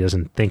does it. He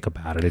doesn't think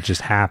about it. It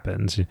just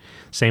happens.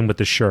 Same with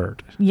the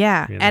shirt.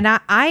 Yeah. And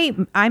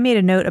I made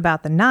a note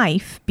about the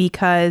knife,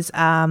 because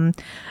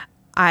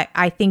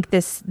I think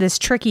this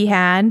trick he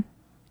had,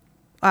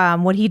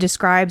 what he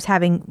describes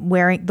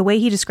the way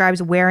he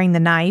describes wearing the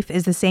knife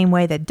is the same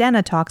way that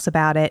Denna talks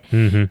about it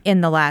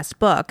in the last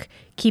book,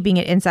 keeping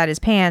it inside his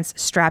pants,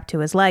 strapped to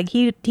his leg.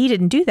 He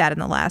didn't do that in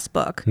the last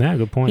book. Yeah,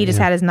 good point. He just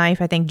had his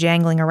knife, I think,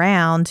 jangling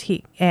around.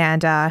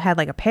 And had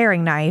like a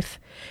paring knife,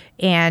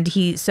 and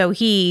he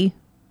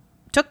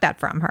took that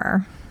from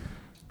her.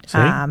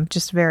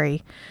 Just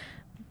very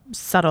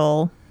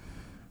subtle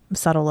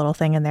little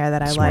thing in there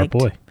that I liked.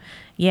 Smart boy.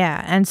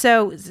 Yeah, and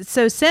so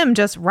Sim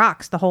just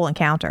rocks the whole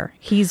encounter.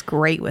 He's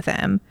great with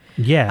him.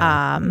 Yeah,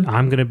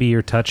 I'm going to be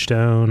your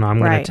touchstone. I'm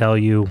going to tell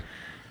you.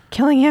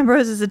 Killing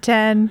Ambrose is a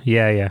 10.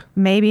 Yeah.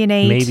 Maybe an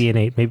 8.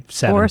 Maybe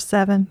 7. Or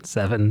 7.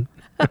 7.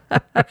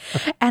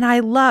 And I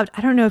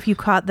don't know if you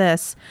caught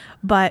this,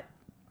 but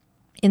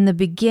in the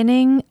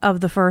beginning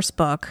of the first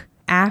book,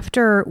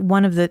 after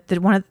one of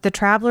the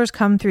travelers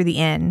come through the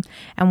inn,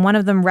 and one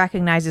of them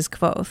recognizes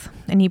Quoth,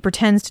 and he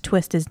pretends to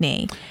twist his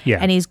knee. Yeah.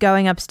 And he's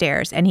going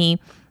upstairs, and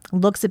he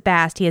looks at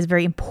Bast. He has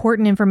very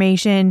important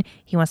information.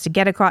 He wants to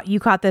get across.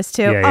 You caught this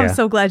too? Yeah, I'm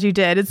so glad you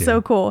did. It's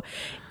so cool.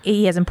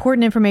 He has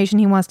important information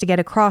he wants to get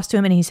across to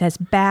him, and he says,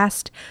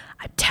 Bast,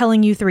 I'm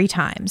telling you 3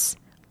 times.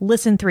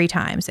 Listen 3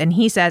 times. And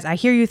he says, I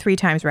hear you 3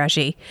 times,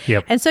 Reshi.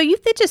 Yep. And so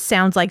it just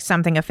sounds like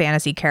something a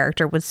fantasy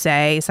character would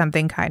say,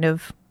 something kind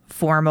of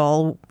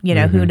formal,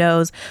 who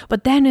knows.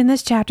 But then in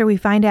this chapter, we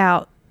find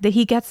out that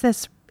he gets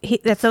this.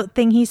 That's the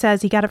thing he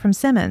says. He got it from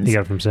Simmons. He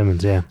got it from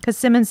Simmons, yeah. Because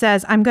Simmons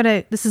says,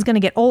 this is going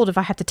to get old if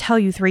I have to tell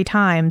you 3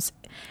 times.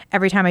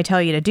 every time I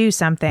tell you to do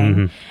something.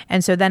 Mm-hmm.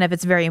 And so then if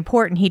it's very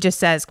important, he just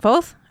says,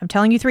 Kvothe, I'm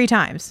telling you 3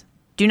 times.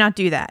 Do not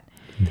do that.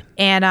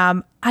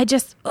 And it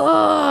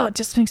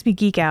just makes me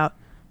geek out.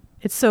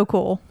 It's so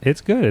cool.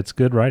 It's good. It's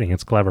good writing.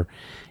 It's clever.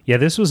 Yeah,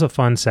 this was a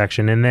fun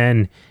section. And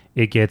then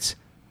it gets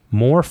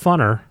more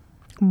funner.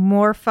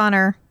 More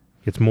funner.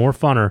 It's more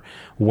funner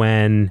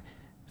when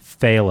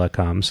Fela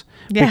comes.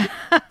 Yeah.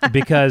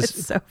 Because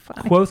It's so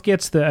funny. Kvothe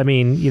gets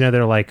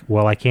they're like,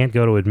 well, I can't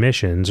go to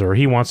admissions, or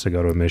he wants to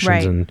go to admissions.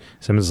 Right. And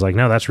Simmons is like,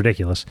 no, that's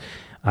ridiculous.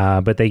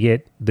 But they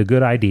get the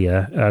good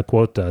idea.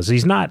 Kvothe does.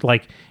 He's not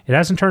like, it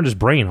hasn't turned his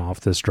brain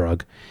off, this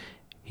drug.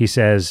 He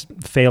says,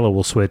 Fela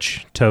will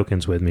switch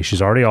tokens with me.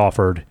 She's already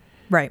offered,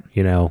 Right.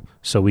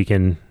 So we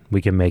can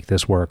make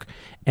this work.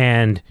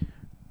 And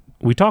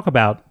we talk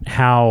about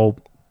how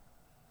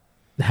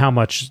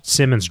much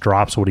Simmons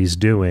drops what he's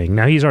doing.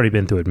 Now, he's already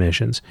been through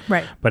admissions.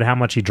 Right. But how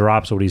much he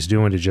drops what he's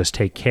doing to just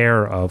take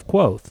care of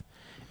Kvothe.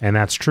 And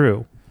that's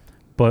true.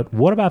 But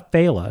what about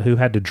Fela, who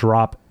had to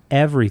drop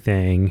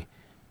everything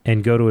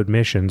and go to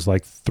admissions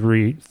like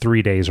three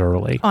days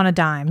early? On a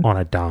dime. On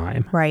a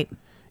dime. Right.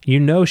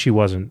 She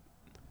wasn't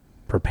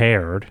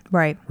prepared.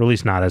 Right. Or at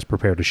least not as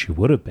prepared as she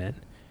would have been.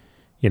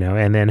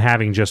 And then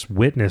having just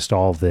witnessed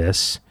all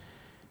this,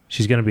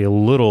 she's going to be a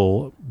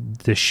little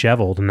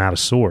disheveled and out of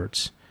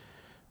sorts.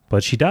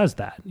 But she does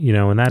that,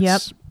 and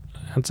that's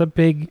a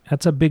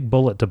big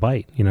bullet to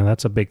bite.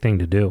 That's a big thing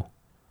to do.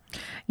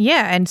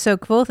 Yeah, and so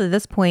Kvothe at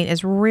this point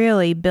is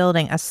really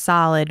building a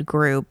solid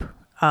group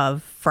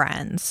of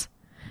friends.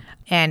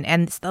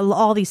 And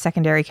all these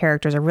secondary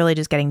characters are really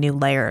just getting new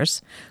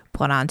layers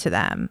put onto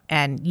them.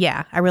 And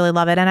yeah, I really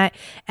love it.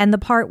 And the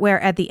part where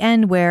at the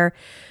end where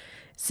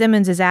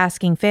Simmons is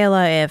asking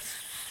Fela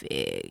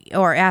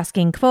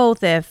asking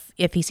Kvothe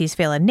if he sees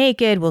Fela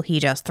naked, will he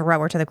just throw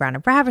her to the ground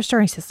and ravish her?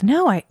 And he says,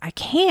 no, I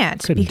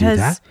can't. Couldn't because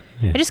do that.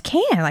 Yeah. I just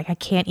can't. Like, I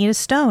can't eat a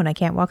stone. I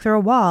can't walk through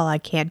a wall. I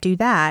can't do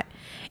that.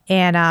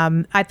 And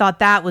I thought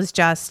that was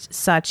just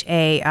such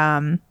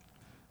a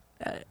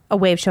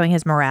way of showing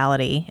his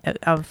morality,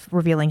 of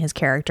revealing his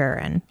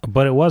character.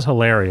 But it was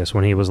hilarious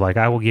when he was like,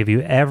 I will give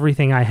you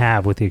everything I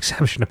have with the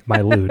exception of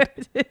my loot.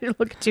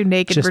 Look at you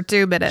naked for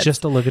 2 minutes.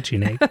 Just to look at you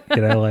naked.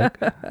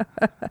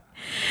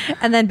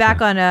 And then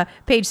back on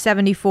page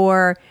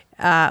 74,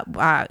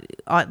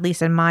 at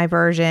least in my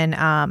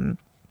version,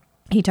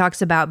 he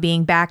talks about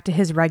being back to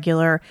his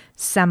regular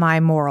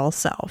semi-moral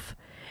self.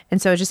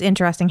 And so it's just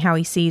interesting how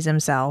he sees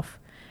himself.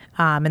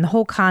 And the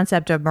whole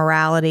concept of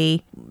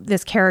morality,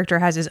 this character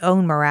has his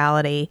own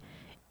morality.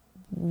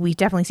 We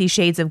definitely see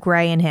shades of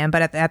gray in him,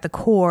 but at the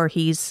core,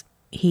 he's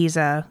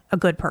a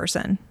good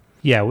person.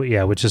 Yeah,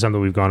 which is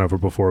something we've gone over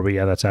before, but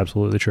yeah, that's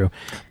absolutely true.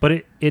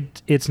 But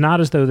it's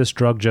not as though this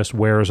drug just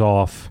wears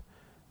off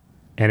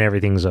and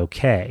everything's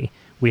okay.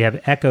 We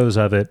have echoes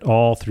of it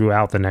all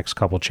throughout the next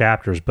couple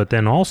chapters, but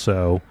then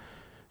also,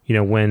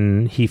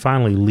 when he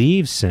finally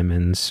leaves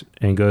Simmons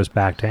and goes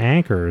back to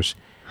Anchors,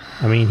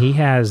 I mean, he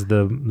has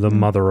the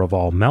mother of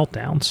all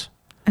meltdowns.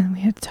 And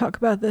we have to talk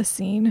about this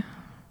scene.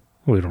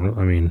 We don't,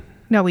 I mean...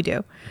 No, we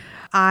do.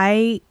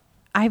 I've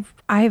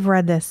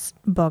read this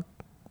book.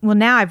 Well,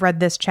 now I've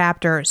read this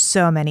chapter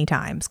so many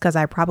times because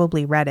I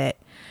probably read it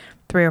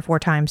 3 or 4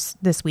 times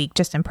this week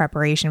just in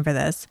preparation for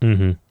this.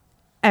 Mm-hmm.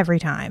 Every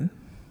time,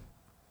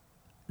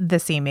 the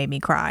scene made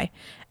me cry.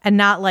 And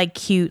not like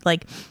cute,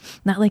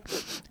 not like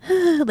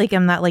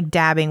I'm not like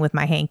dabbing with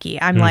my hanky.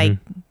 I'm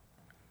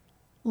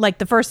like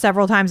the first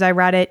several times I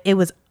read it, it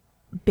was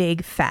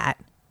big, fat,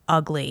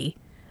 ugly,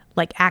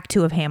 like Act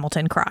 2 of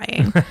Hamilton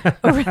crying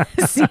over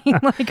the scene.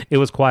 Like, it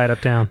was Quiet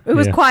Uptown. It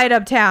was Quiet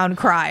Uptown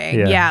crying.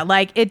 Yeah.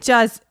 Like, it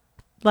just,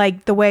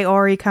 like, the way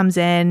Ori comes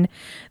in,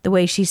 the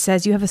way she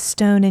says, you have a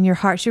stone in your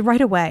heart. She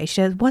right away, she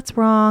says, what's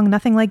wrong?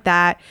 Nothing like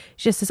that.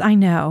 She just says, I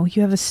know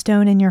you have a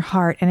stone in your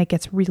heart, and it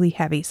gets really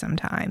heavy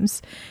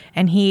sometimes.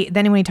 And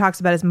then when he talks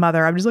about his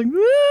mother, I'm just like,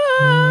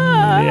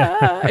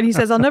 and he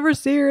says, I'll never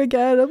see her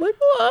again. I'm like,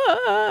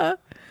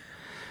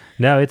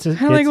 No,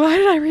 I'm like, why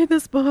did I read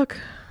this book?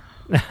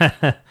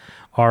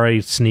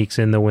 Ari sneaks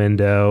in the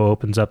window,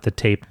 opens up the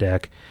tape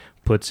deck,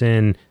 puts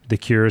in The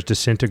Cure's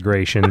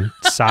Disintegration,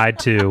 side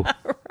 2.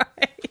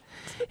 Right.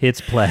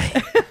 Hits play.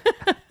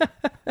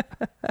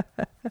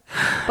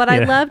 But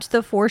I loved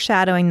the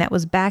foreshadowing that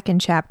was back in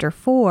chapter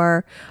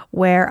 4,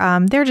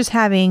 where they're just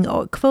having,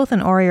 Kvothe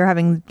and Ori are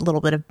having a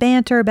little bit of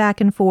banter back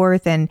and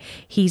forth, and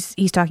he's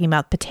talking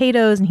about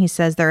potatoes, and he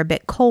says they're a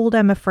bit cold,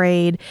 I'm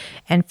afraid.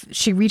 And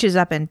she reaches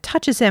up and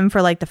touches him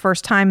for like the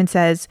first time and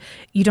says,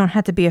 you don't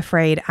have to be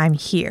afraid, I'm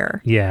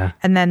here. Yeah.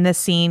 And then this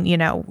scene,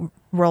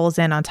 rolls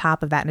in on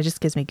top of that, and it just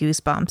gives me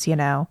goosebumps,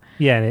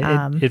 Yeah,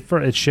 and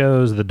it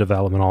shows the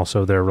development,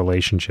 also their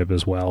relationship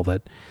as well,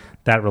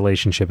 that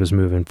relationship is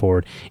moving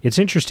forward. It's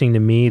interesting to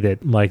me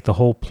that, like, the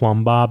whole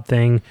Plumbob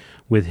thing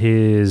with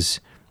his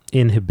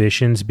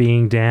inhibitions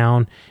being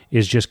down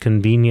is just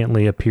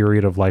conveniently a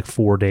period of like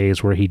 4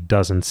 days where he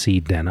doesn't see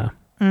Denna.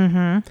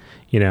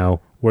 Mm-hmm.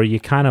 Where you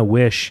kind of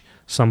wish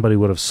somebody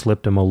would have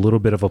slipped him a little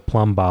bit of a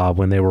Plumbob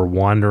when they were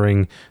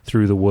wandering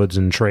through the woods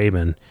in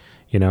Traben,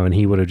 and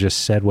he would have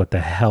just said what the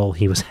hell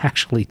he was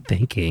actually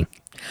thinking.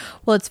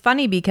 Well, it's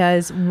funny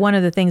because one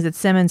of the things that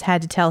Simmons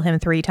had to tell him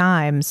 3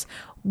 times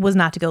was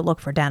not to go look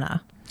for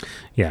Denna.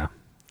 Yeah.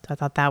 So I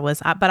thought that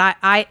was, but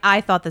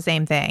I thought the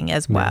same thing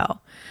as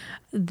well.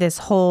 This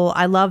whole,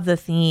 I love the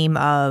theme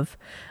of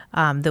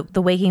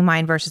the waking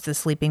mind versus the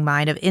sleeping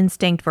mind, of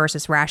instinct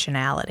versus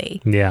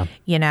rationality. Yeah.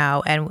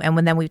 And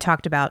when then we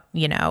talked about,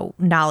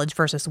 knowledge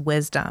versus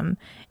wisdom,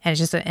 and it's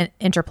just an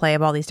interplay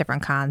of all these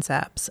different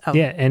concepts.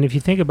 Yeah. And if you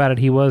think about it,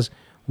 he was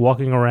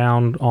walking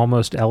around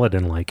almost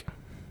Elladan-like.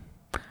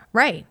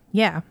 Right.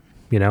 Yeah.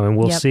 And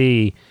we'll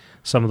see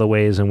some of the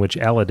ways in which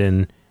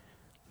Elladan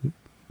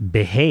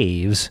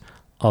behaves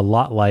a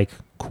lot like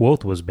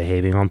Kvothe was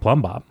behaving on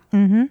Plumbob.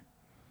 Mm-hmm.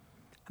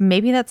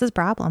 Maybe that's his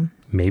problem.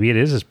 Maybe it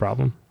is his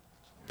problem.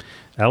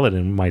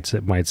 Elladan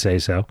might say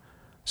so.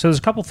 So there's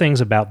a couple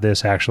things about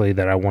this actually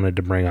that I wanted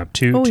to bring up.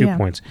 Two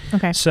points.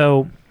 Okay.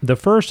 So the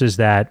first is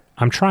that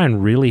I'm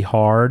trying really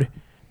hard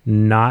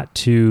not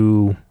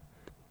to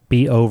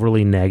be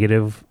overly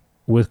negative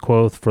with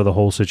Kvothe for the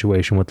whole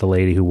situation with the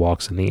lady who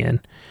walks in the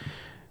inn.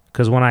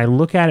 Because when I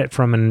look at it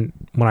when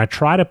I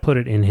try to put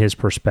it in his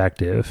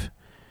perspective,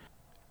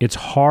 it's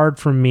hard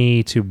for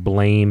me to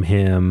blame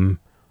him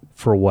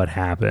for what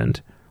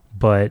happened.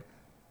 But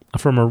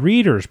from a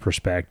reader's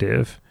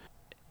perspective,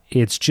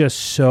 it's just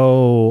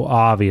so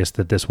obvious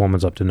that this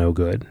woman's up to no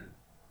good.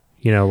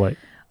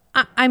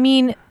 I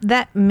mean,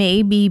 that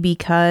may be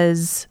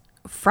because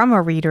from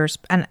a reader's...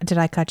 And did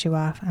I cut you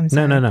off? I'm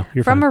sorry. No.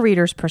 You're from fine. a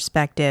reader's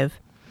perspective,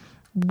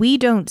 we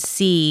don't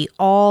see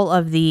all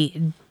of the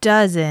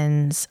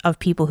dozens of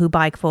people who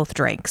buy Kvothe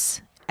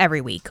drinks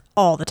every week,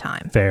 all the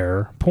time.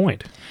 Fair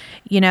point.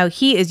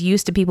 He is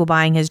used to people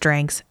buying his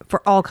drinks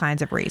for all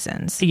kinds of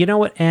reasons. You know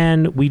what?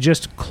 And we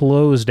just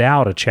closed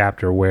out a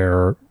chapter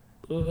where,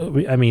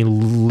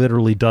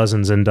 literally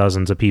dozens and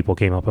dozens of people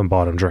came up and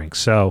bought him drinks.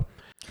 So,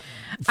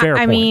 fair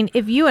point. I mean,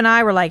 if you and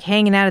I were like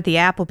hanging out at the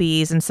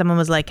Applebee's and someone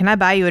was like, "Can I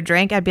buy you a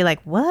drink?" I'd be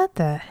like, "What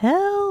the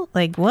hell?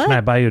 Like, what? Can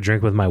I buy you a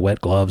drink with my wet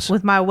gloves?"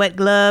 With my wet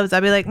gloves,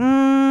 I'd be like,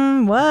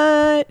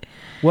 "What?"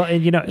 Well,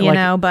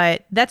 and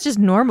but that's just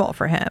normal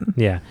for him.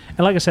 Yeah, and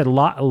like I said,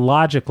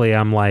 logically,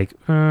 I'm like,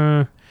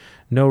 no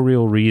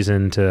real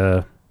reason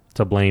to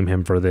blame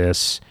him for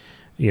this.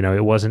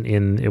 It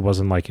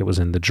wasn't like it was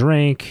in the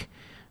drink.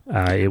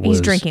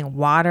 He's drinking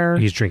water.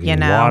 He's drinking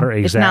water.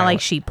 Exactly. It's not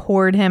like she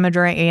poured him a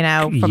drink,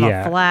 from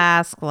a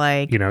flask.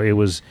 Like, it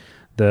was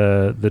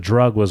the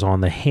drug was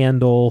on the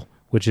handle,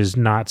 which is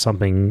not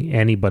something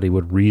anybody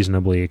would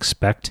reasonably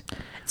expect.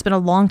 It's been a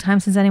long time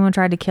since anyone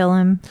tried to kill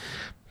him.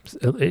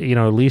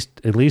 At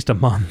least a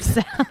month.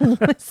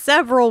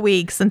 Several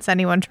weeks since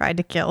anyone tried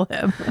to kill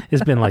him.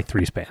 It's been like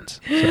 3 spans.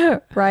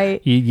 So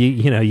right.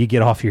 You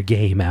get off your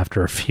game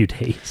after a few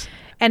days.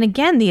 And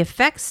again, the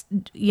effects,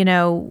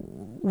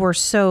 were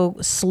so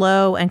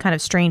slow and kind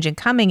of strange in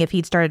coming. If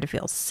he'd started to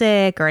feel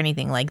sick or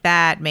anything like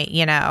that,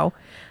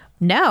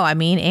 No,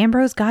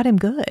 Ambrose got him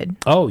good.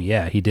 Oh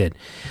yeah, he did.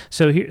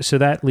 So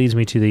that leads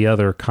me to the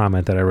other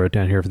comment that I wrote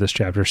down here for this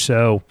chapter.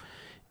 So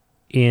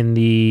in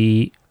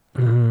the,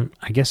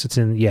 I guess it's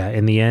in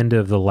the end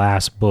of the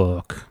last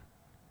book,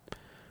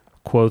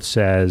 Kvothe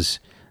says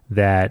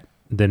that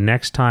the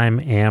next time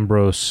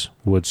Ambrose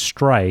would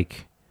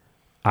strike,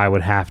 I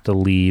would have to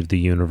leave the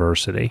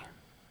university.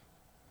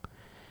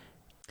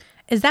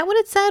 Is that what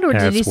it said, or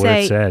did he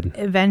say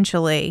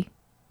eventually?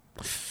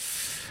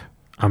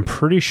 I'm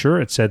pretty sure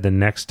it said the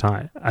next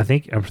time. I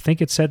think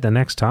it said the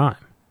next time.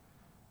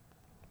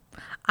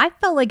 I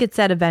felt like it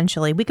said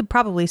eventually. We could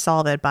probably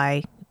solve it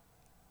by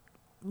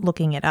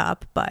looking it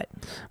up, but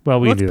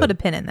let's put a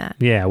pin in that.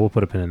 Yeah, we'll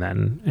put a pin in that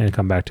and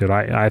come back to it.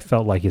 I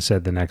felt like it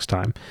said the next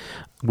time,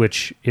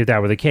 which, if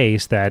that were the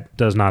case, that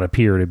does not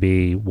appear to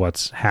be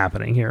what's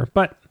happening here.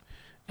 But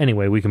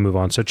anyway, we can move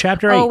on. So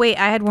chapter 8. Oh, wait,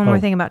 I had one more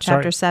thing about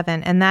chapter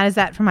 7, and that is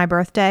that for my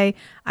birthday,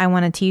 I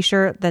want a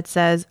t-shirt that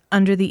says,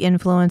 "Under the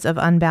influence of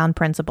unbound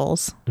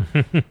principles,"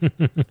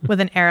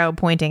 with an arrow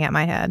pointing at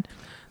my head.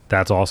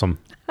 That's awesome.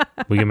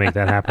 We can make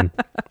that happen.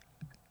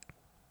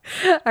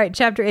 All right,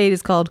 chapter 8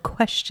 is called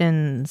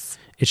Questions.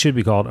 It should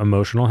be called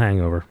Emotional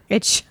Hangover.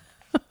 It should.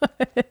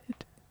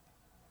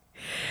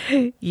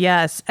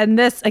 Yes, and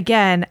this,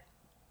 again,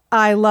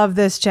 I love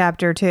this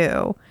chapter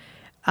too.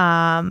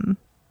 All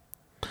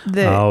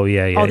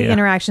the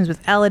interactions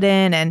with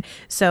Elladan, and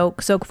so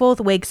Kvothe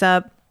wakes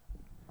up.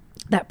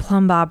 That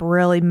Plumbob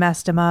really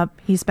messed him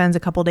up. He spends a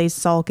couple days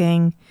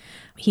sulking.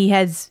 He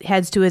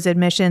heads to his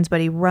admissions,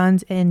 but he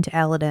runs into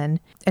Elladan.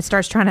 It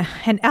starts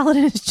and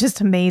Elladan is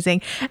just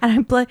amazing.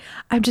 And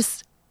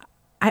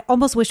I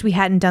almost wish we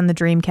hadn't done the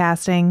dream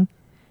casting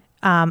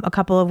a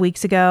couple of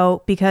weeks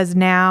ago, because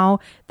now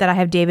that I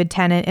have David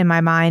Tennant in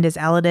my mind as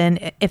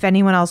Elladan, if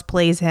anyone else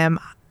plays him,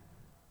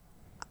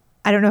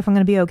 I don't know if I'm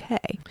going to be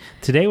okay.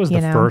 Today was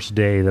the first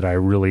day that I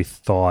really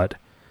thought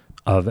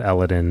of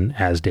Elladan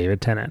as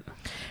David Tennant.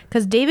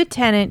 Because David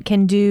Tennant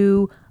can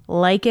do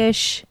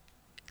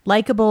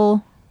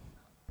likable,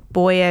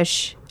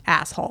 boyish,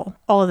 asshole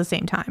all at the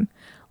same time.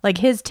 Like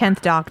his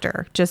 10th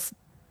Doctor just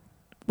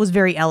was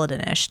very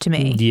Eladin-ish to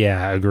me.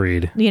 Yeah,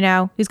 agreed. You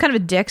know, he's kind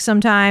of a dick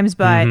sometimes,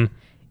 but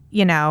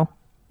you know,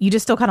 you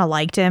just still kind of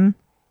liked him.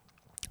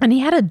 And he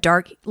had a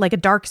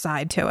dark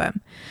side to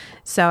him.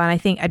 So, and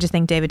I just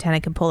think David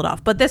Tennant can pull it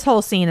off. But this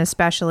whole scene,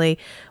 especially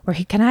where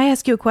can I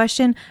ask you a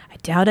question? I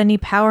doubt any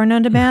power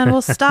known to man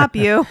will stop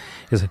you.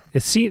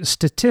 It seems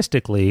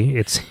statistically,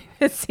 it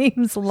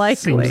seems likely.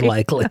 Seems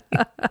likely.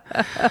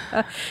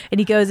 And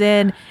he goes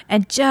in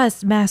and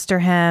just Master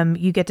Hem.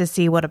 You get to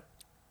see what a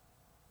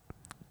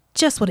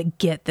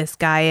git this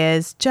guy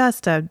is.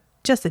 Just a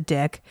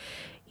dick.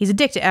 He's a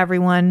dick to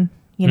everyone.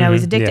 You know,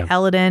 he's a dick to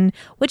Eladin,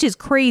 which is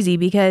crazy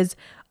because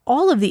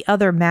all of the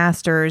other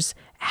masters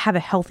have a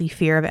healthy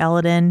fear of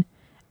Eladin.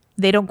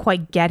 They don't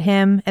quite get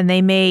him, and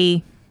they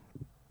may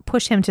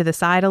push him to the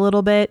side a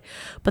little bit,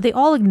 but they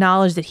all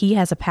acknowledge that he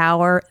has a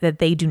power that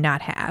they do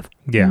not have,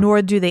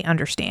 nor do they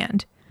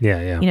understand.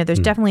 Yeah. You know, there's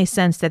definitely a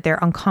sense that they're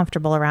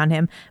uncomfortable around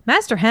him.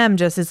 Master Hem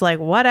just is like,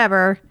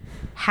 whatever,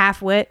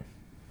 half-wit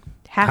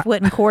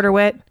and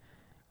quarter-wit.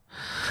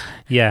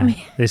 Yeah.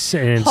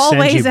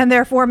 Hallways and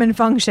their form and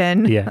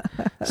function. Yeah.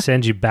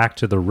 Send you back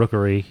to the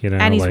rookery, you know.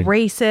 And he's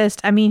racist.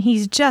 I mean,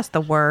 he's just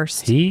the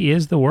worst. He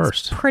is the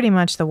worst. He's pretty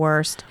much the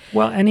worst.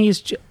 Well, and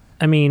he's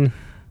kind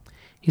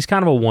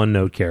of a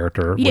one-note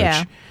character. Yeah.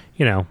 Which,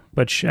 you know,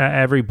 but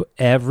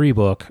every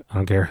book, I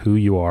don't care who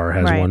you are,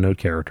 has one-note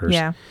characters.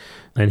 Yeah.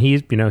 And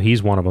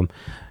he's one of them.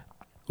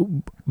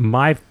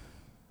 My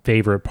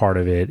favorite part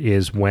of it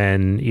is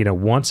when, you know,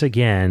 once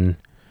again,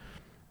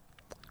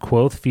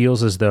 Kvothe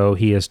feels as though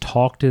he has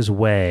talked his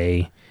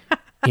way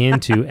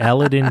into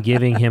Eladin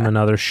giving him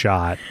another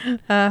shot.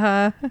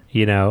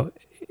 You know,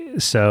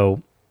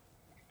 so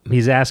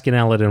he's asking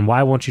Eladin,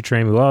 "Why won't you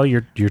train me?" Well,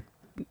 you're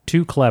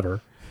too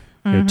clever.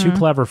 You're too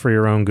clever for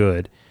your own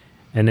good.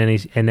 And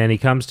then he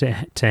comes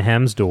to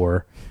Hem's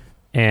door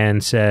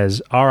and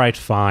says, "All right,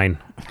 fine.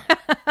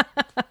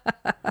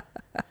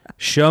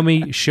 Show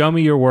me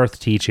you're worth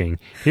teaching.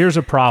 Here's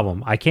a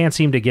problem. I can't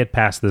seem to get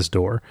past this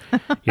door."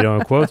 You know,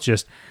 and Kvothe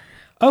just,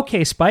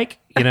 "Okay, Spike,"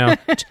 you know,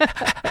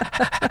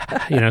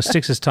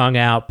 sticks his tongue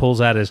out,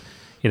 pulls out his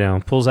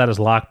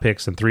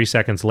lockpicks, and 3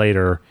 seconds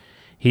later,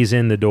 he's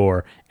in the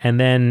door. And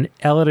then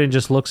Eladin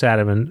just looks at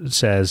him and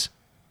says,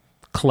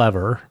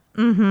 "Clever."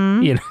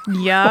 Mm-hmm. You know,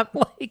 yep.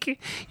 Like,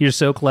 you're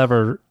so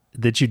clever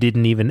that you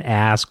didn't even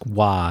ask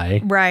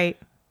why. Right.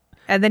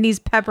 And then he's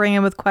peppering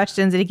him with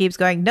questions, and he keeps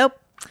going, "Nope,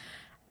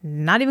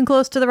 not even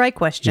close to the right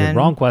question. Yeah,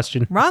 wrong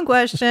question. Wrong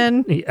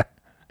question." Yeah,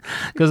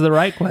 because the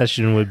right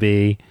question would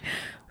be,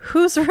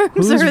 Whose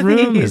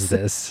room is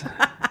this?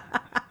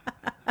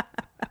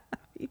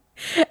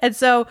 And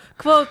so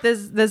Kvothe,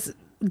 this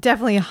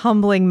definitely a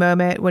humbling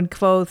moment when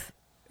Kvothe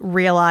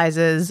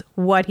realizes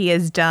what he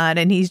has done,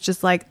 and he's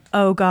just like,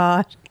 "Oh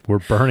God, we're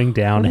burning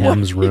down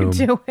Hem's room." What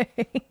are you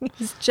doing?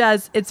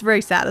 It's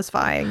very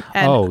satisfying.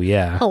 And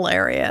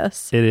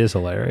hilarious. It is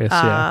hilarious.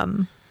 Yeah.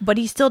 But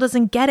he still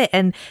doesn't get it.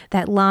 And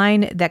that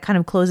line that kind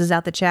of closes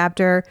out the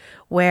chapter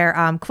where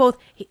Kvothe,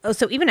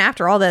 so even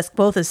after all this,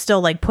 Kvothe is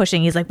still like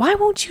pushing. He's like, "Why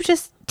won't you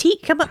just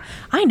teach? Come on.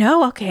 I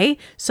know. Okay.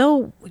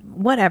 So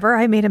whatever.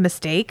 I made a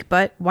mistake,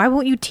 but why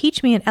won't you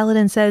teach me?" And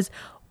Eladin says,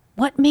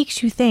 "What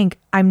makes you think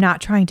I'm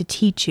not trying to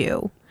teach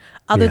you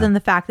other than the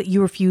fact that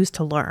you refuse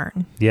to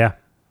learn?" Yeah.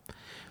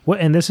 Well,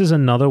 and this is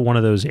another one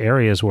of those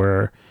areas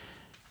where,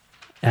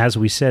 as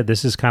we said,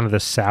 this is kind of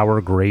the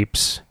sour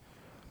grapes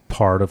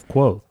part of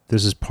Kvothe.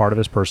 This is part of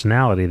his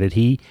personality, that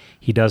he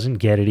doesn't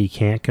get it. He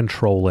can't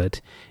control it.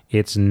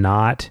 It's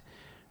not,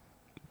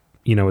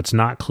 it's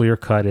not clear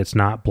cut. It's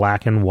not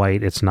black and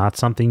white. It's not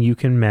something you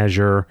can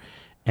measure.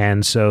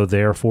 And so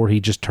therefore he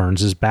just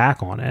turns his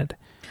back on it.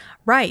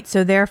 Right.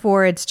 So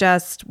therefore it's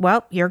just,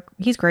 well,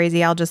 he's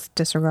crazy. I'll just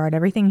disregard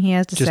everything he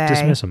has to say. Just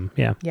dismiss him.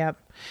 Yeah. Yep.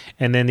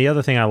 And then the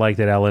other thing I like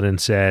that Eladin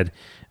said,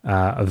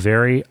 a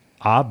very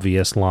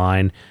obvious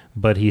line,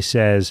 but he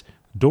says,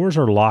 "Doors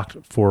are locked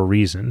for a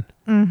reason."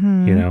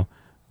 Mm-hmm.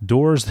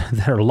 Doors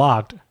that are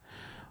locked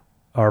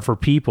are for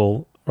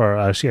people,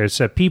 or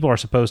people are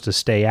supposed to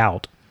stay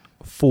out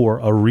for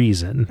a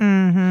reason.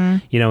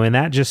 Mm-hmm. And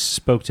that just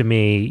spoke to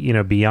me,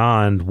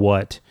 beyond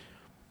what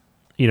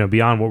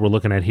we're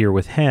looking at here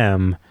with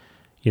him.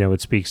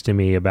 It speaks to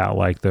me about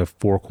like the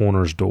Four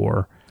Corners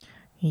door.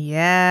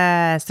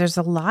 Yes, there's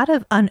a lot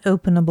of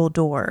unopenable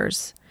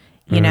doors.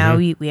 We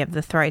have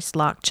the thrice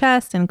locked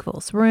chest in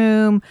Kvothe's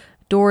room.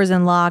 Doors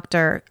unlocked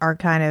are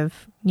kind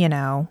of,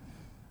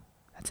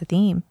 that's a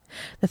theme.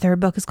 The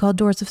third book is called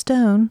Doors of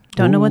Stone.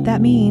 Don't know what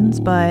that means,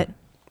 but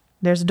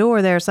there's a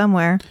door there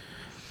somewhere.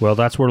 Well,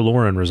 that's where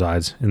Lauren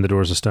resides, in the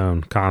Doors of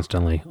Stone,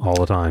 constantly, all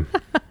the time.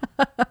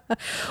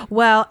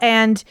 Well,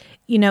 and,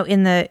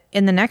 in the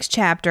next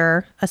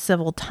chapter, A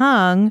Civil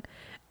Tongue,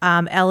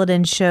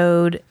 Eladin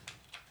showed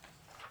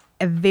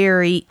a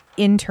very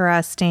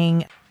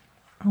interesting,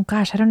 oh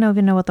gosh, I don't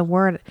even know what the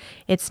word,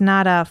 it's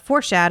not a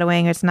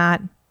foreshadowing, it's not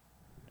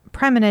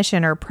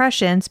premonition or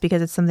prescience,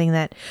 because it's something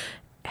that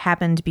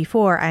happened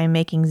before, I am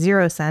making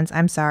zero sense.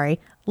 I'm sorry.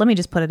 Let me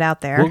just put it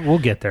out there. We'll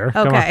get there.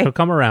 Okay.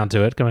 Come around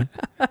to it. Come on.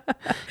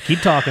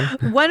 Keep talking.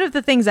 One of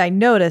the things I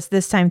noticed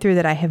this time through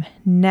that I have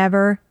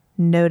never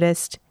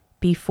noticed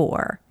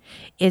before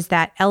is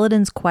that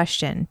Elodin's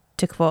question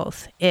to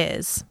Kvothe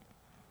is,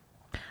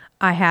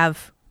 I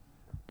have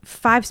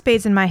 5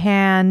 spades in my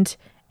hand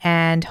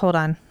and hold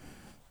on.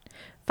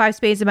 5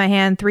 spades in my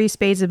hand, 3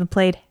 spades have been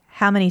played.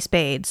 How many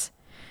spades?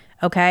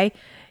 Okay.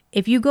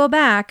 If you go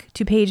back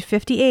to page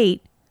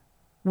 58,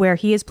 where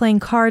he is playing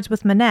cards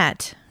with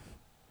Manette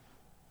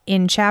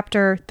in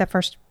that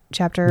first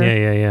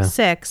chapter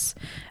 6,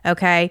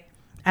 okay,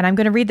 and I'm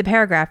going to read the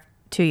paragraph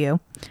to you.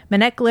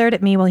 Manette glared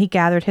at me while he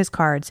gathered his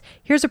cards.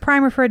 Here's a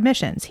primer for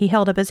admissions. He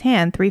held up his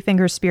hand, 3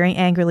 fingers spearing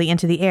angrily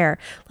into the air.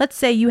 Let's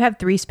say you have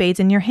 3 spades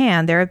in your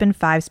hand. There have been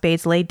 5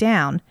 spades laid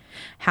down.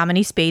 How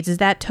many spades is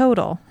that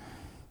total?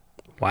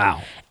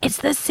 Wow. It's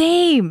the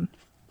same.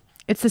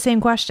 It's the same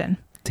question.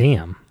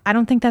 Damn. I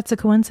don't think that's a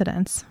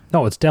coincidence.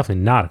 No, it's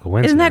definitely not a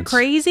coincidence. Isn't that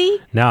crazy?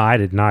 No, I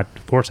did not.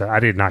 Of course, I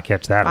did not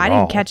catch that at all. I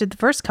didn't catch it the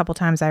first couple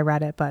times I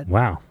read it, but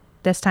wow.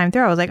 This time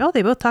through, I was like, oh,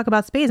 they both talk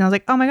about spades. And I was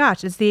like, oh my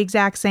gosh, it's the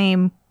exact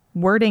same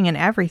wording and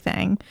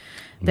everything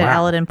that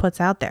Elodin puts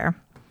out there.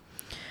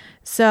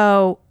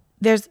 So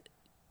there's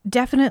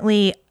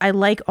definitely, I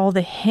like all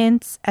the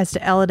hints as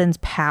to Elodin's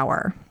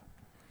power.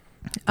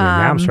 Yeah,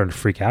 now I'm starting to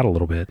freak out a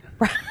little bit.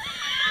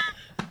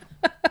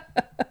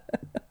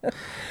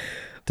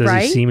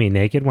 Does he see me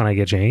naked when I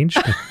get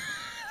changed?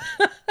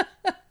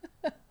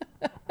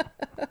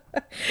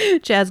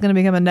 Chad's going to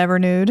become a never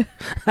nude.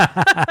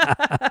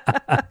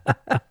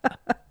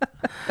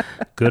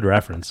 Good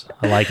reference.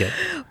 I like it.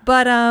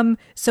 But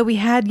so we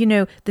had,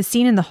 the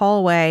scene in the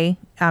hallway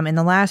in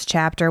the last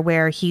chapter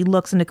where he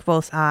looks into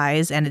Kvothe's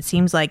eyes, and it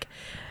seems like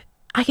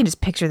I can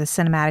just picture this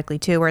cinematically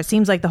too, where it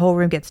seems like the whole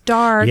room gets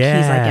dark. He's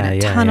like in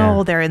a tunnel.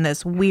 Yeah. They're in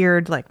this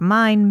weird like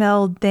mind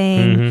meld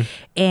thing,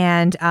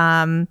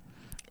 and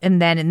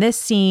then in this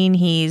scene,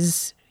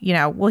 he's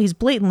he's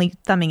blatantly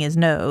thumbing his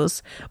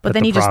nose, but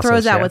then he just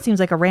throws out what seems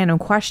like a random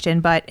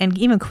question. And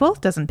even Kvothe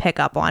doesn't pick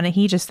up on it.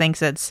 He just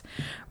thinks it's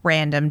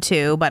random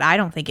too, but I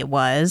don't think it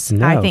was.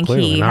 No, I think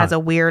he not. has a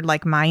weird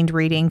like mind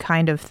reading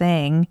kind of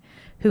thing.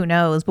 Who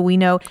knows? But we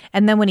know.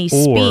 And then when he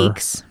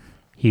speaks,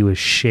 he was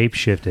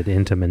shapeshifted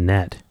into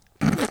Manette.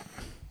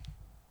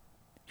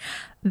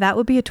 That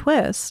would be a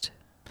twist.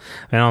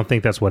 I don't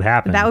think that's what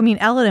happened. That would mean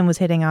Elodin was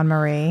hitting on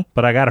Marie.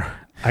 But I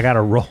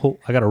gotta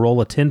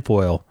roll a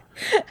tinfoil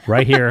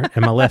right here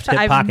in my left hip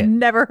pocket. I've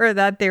never heard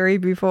that theory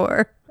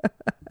before.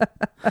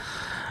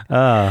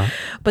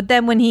 But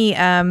then when he,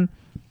 and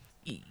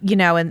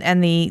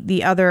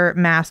the other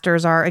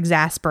masters are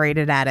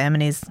exasperated at him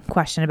and his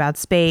question about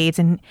spades,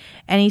 and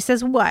he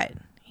says, what?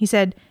 He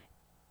said,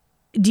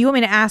 do you want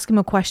me to ask him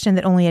a question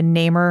that only a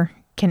namer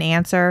can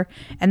answer?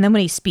 And then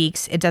when he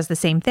speaks, it does the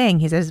same thing.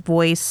 His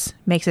voice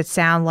makes it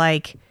sound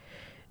like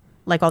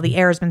all the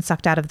air has been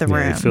sucked out of the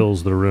room. He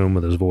fills the room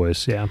with his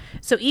voice, yeah.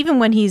 So even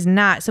when he's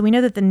not, so we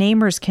know that the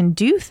namers can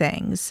do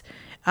things,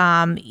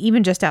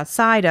 even just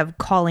outside of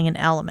calling an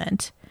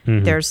element.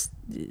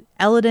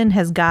 Elodin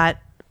has got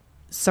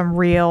some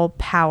real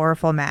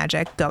powerful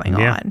magic going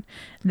on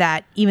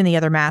that even the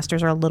other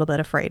masters are a little bit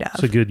afraid of.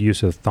 It's a good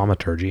use of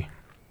thaumaturgy.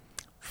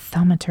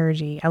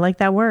 Thaumaturgy. I like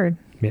that word.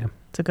 Yeah.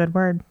 It's a good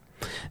word.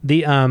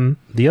 The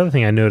other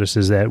thing I noticed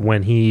is that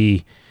when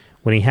he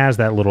has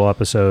that little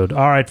episode,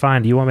 all right,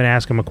 fine, do you want me to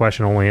ask him a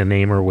question only a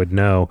namer would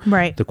know?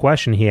 Right. The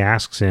question he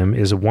asks him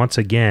is once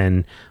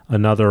again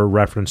another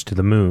reference to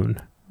the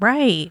moon.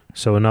 Right.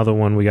 So another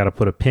one we got to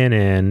put a pin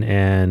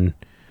in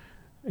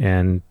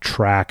and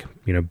track,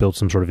 build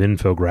some sort of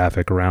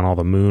infographic around all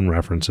the moon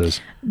references.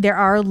 There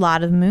are a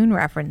lot of moon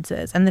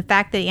references. And the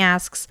fact that he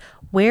asks,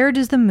 where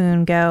does the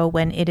moon go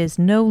when it is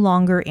no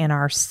longer in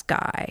our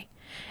sky?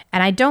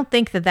 And I don't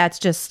think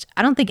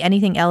I don't think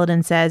anything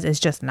Elodin says is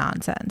just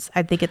nonsense.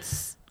 I think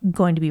it's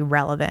going to be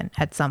relevant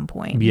at some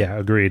point. Yeah,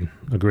 agreed.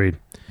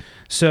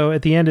 So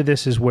at the end of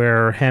this is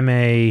where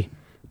Hemme,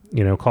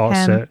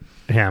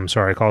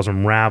 calls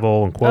him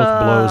Ravel, and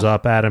Kvothe blows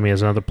up at him. He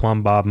has another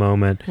Plumb Bob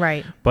moment.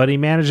 Right. But he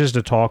manages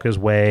to talk his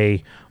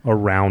way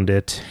around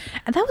it.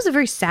 And that was a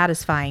very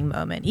satisfying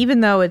moment.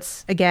 Even though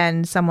it's,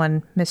 again,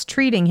 someone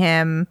mistreating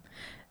him,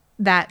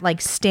 that like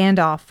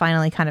standoff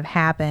finally kind of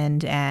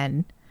happened,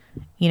 and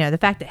the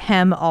fact that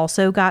Hem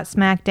also got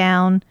smacked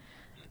down,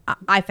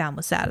 I found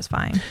was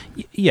satisfying.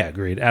 Yeah,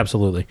 agreed.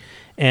 Absolutely.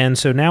 And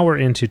so now we're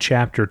into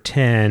chapter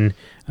 10.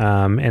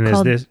 And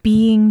called is this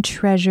Being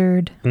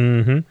Treasured.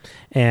 Mm-hmm.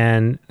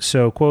 And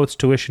so Kvothe's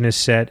tuition is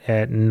set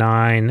at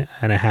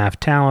 9.5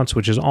 talents,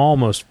 which is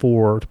almost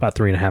about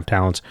 3.5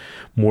 talents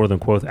more than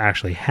Kvothe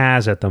actually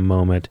has at the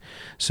moment.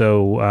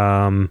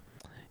 So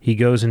he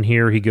goes in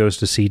here, he goes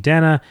to see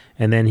Denna,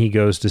 and then he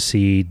goes to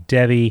see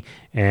Devi,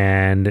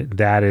 and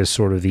that is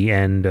sort of the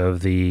end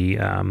of this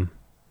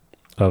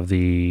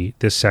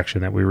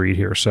section that we read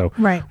here. So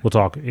right. We'll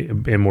talk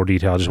in more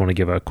detail. I just want to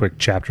give a quick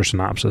chapter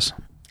synopsis.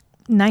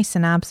 Nice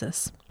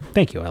synopsis.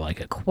 Thank you. I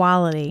like it.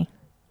 Quality.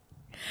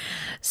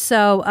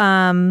 So,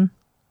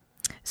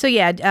 So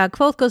yeah,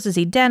 Kvothe goes to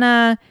see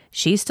Denna.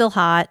 She's still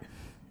hot.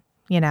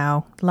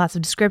 Lots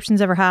of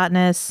descriptions of her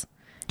hotness.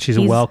 She's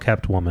a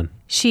well-kept woman.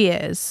 She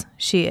is.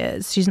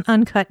 She's an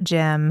uncut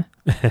gem,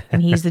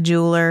 and he's the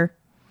jeweler,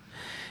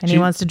 and he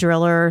wants to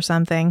drill her or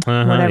something.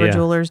 Whatever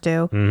jewelers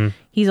do. Mm-hmm.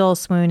 He's all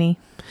swoony.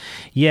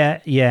 Yeah,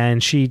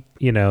 and she,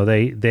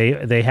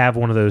 they have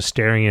one of those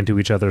staring into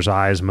each other's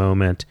eyes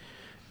moment,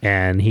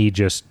 and he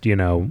just,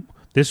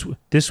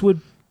 this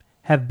would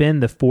have been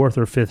the fourth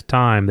or fifth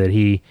time that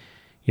he,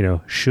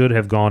 should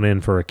have gone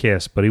in for a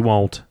kiss, but he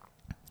won't.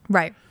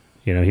 Right.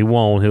 He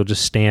won't. He'll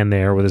just stand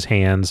there with his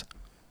hands,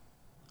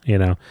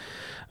 and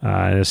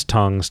his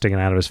tongue sticking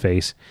out of his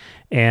face.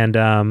 And,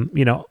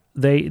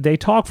 they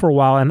talk for a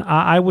while, and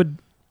I would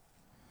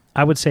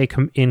say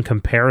in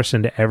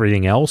comparison to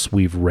everything else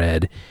we've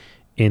read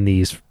in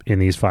these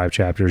 5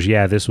 chapters,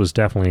 yeah, this was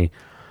definitely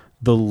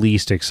the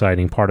least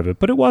exciting part of it,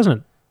 but it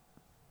wasn't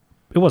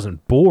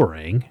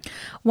boring.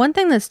 One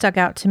thing that stuck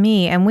out to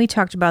me, and we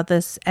talked about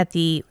this at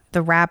the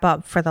wrap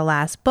up for the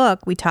last book,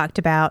 we talked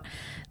about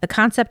the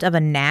concept of a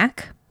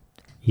knack.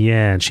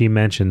 Yeah, and she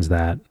mentions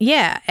that.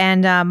 Yeah,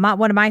 and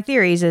one of my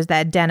theories is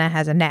that Denna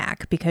has a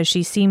knack because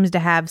she seems to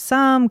have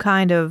some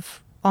kind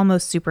of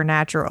almost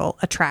supernatural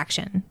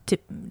attraction to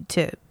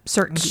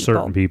certain people.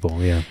 Certain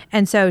people, yeah.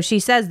 And so she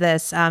says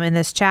this in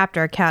this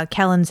chapter.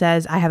 Kellen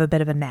says, "I have a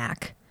bit of a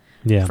knack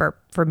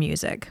for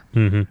music."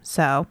 Mm-hmm.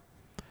 So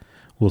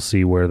we'll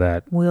see where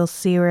that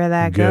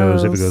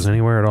goes. If it goes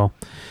anywhere at all.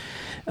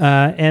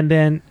 And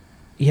then,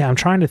 yeah, I'm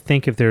trying to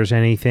think if there's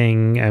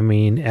anything,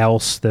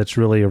 else that's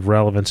really of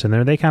relevance in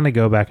there. They kind of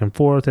go back and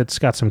forth. It's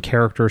got some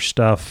character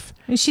stuff.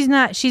 She's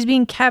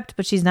being kept,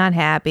 but she's not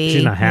happy.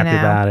 She's not happy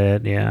about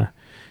it, yeah.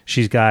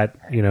 She's got,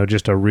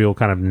 just a real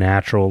kind of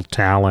natural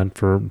talent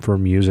for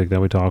music that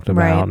we talked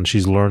about, right. And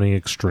she's learning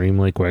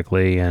extremely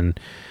quickly, and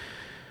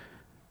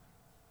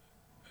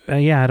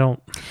I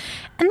don't...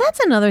 And that's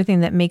another thing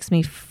that makes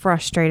me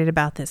frustrated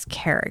about this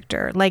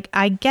character. Like,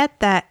 I get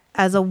that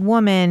as a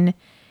woman,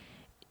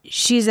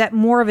 she's at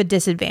more of a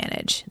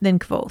disadvantage than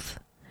Kvothe,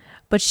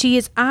 but she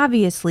is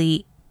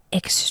obviously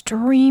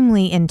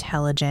extremely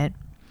intelligent,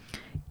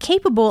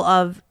 capable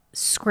of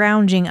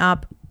scrounging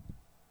up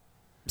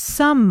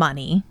some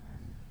money.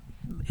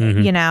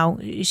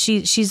 Mm-hmm.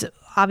 She's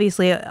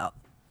obviously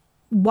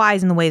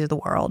wise in the ways of the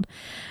world,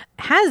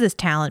 has this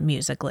talent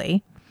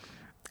musically.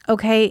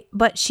 Okay,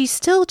 but she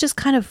still just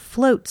kind of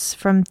floats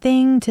from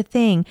thing to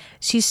thing.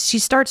 She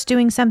starts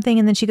doing something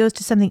and then she goes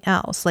to something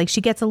else. Like,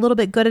 she gets a little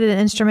bit good at an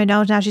instrument.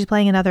 Now she's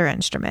playing another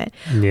instrument.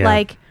 Yeah.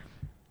 Like,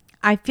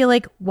 I feel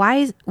like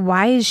why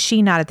is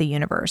she not at the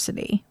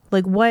university?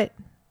 Like, what?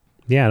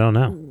 Yeah, I don't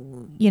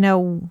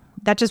know.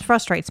 That just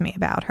frustrates me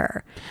about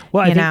her.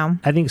 Well,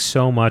 I think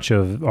so much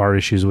of our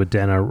issues with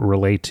Denna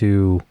relate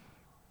to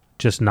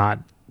just not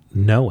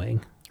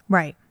knowing.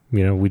 Right.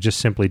 We just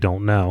simply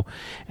don't know.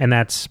 And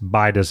that's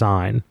by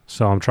design.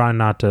 So I'm trying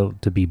not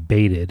to be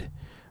baited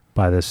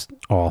by this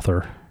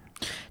author.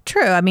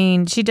 True.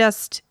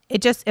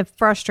 It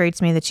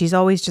frustrates me that she's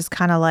always just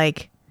kind of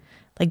like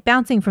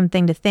bouncing from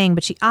thing to thing,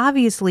 but she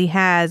obviously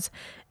has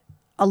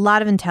a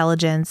lot of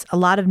intelligence, a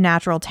lot of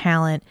natural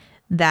talent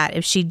that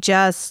if she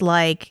just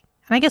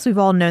and I guess we've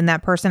all known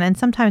that person, and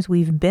sometimes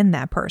we've been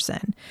that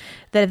person,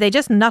 that if they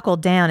just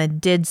knuckled down and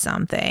did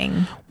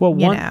something, well,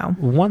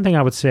 one thing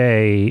I would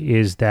say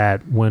is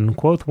that when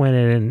Kvothe went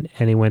in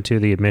and he went to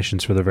the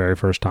admissions for the very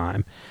first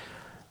time,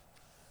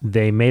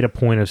 they made a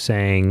point of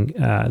saying,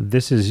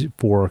 this is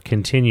for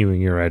continuing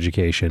your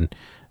education,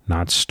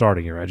 not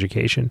starting your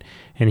education.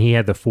 And he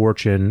had the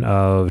fortune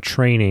of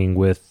training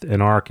with an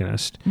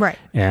arcanist, right,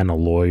 and a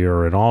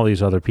lawyer and all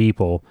these other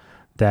people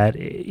that,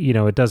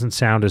 it doesn't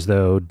sound as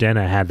though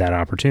Denna had that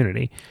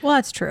opportunity. Well,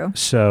 that's true.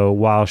 So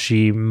while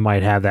she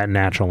might have that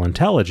natural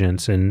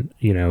intelligence, and,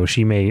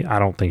 she may, I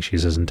don't think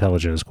she's as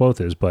intelligent as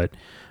Kvothe is, but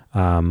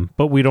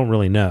we don't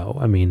really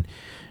know.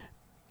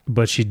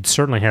 But she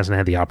certainly hasn't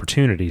had the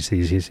opportunities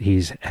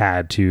he's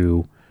had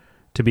to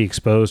be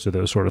exposed to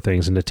those sort of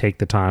things and to take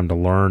the time to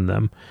learn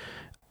them.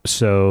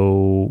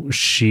 So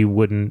she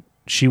wouldn't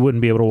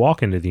be able to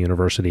walk into the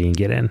university and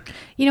get in.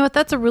 You know what?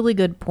 That's a really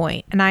good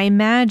point. And I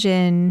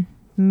imagine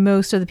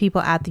most of the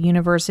people at the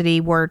university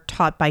were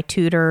taught by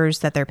tutors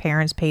that their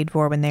parents paid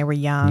for when they were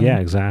young. Yeah,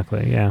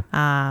 exactly. Yeah.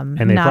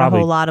 And they not a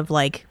whole lot of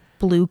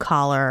blue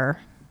collar.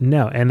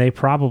 No, and they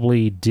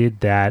probably did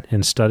that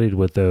and studied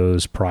with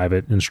those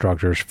private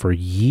instructors for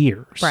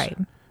years. Right.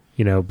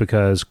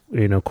 Because,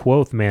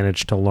 Kvothe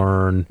managed to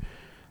learn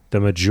the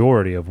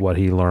majority of what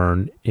he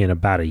learned in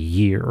about a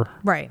year.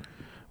 Right.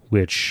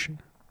 Which,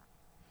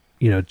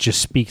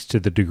 just speaks to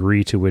the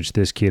degree to which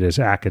this kid is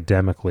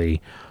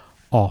academically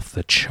off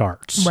the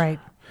charts. Right.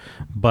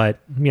 But,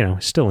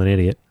 still an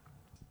idiot.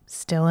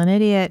 Still an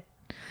idiot.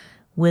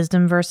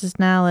 Wisdom versus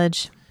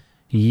knowledge.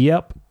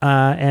 Yep.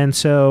 And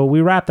so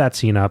we wrap that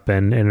scene up,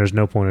 and there's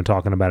no point in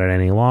talking about it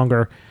any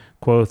longer.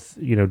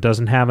 Kvothe,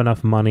 doesn't have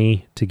enough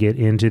money to get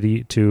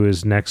to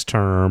his next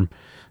term,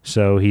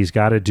 so he's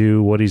got to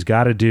do what he's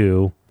got to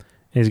do.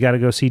 And he's got to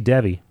go see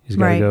Devi. He's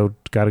got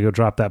to go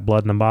drop that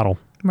blood in the bottle.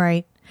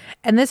 Right.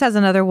 And this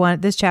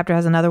chapter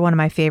has another one of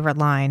my favorite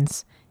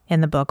lines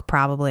in the book,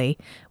 probably,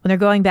 when they're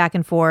going back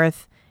and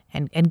forth,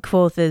 and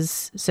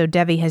Kvothe so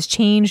Devi has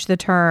changed the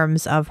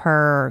terms of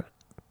her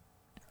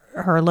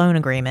loan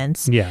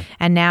agreements. Yeah.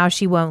 And now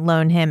she won't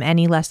loan him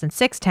any less than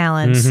 6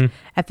 talents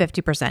at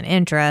 50%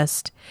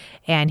 interest.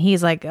 And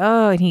he's like,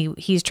 oh, and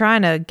he's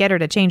trying to get her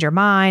to change her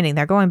mind, and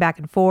they're going back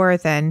and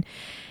forth, and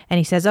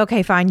he says,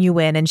 okay, fine, you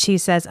win. And she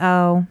says,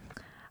 oh,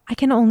 I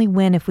can only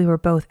win if we were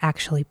both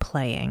actually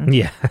playing.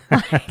 Yeah.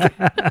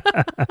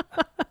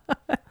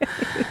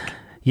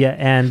 Yeah,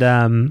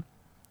 and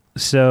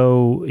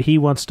so he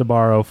wants to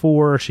borrow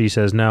 4. She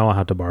says, no, I'll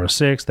have to borrow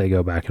 6. They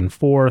go back and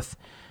forth,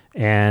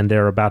 and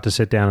they're about to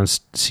sit down and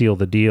seal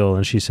the deal.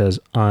 And she says,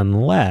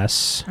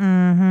 unless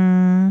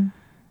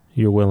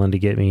you're willing to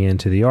get me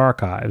into the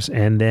archives,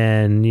 and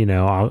then,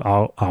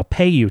 I'll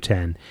pay you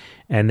 10.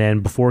 And then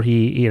before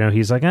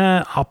he's like,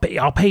 I'll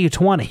pay you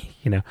 20.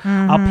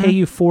 I'll pay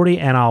you 40,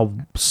 and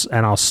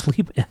I'll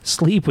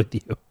sleep with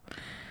you.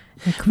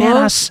 Man,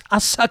 I'll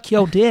suck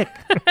your dick.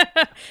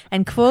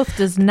 And Kvothe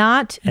does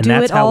not and do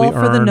that's it how all we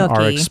for the earn nookie.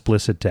 our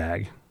explicit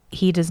tag.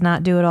 He does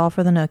not do it all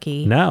for the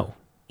nookie. No.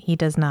 He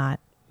does not.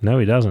 No,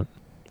 he doesn't.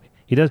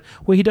 He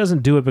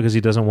doesn't do it because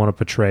he doesn't want to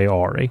portray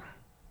Ari.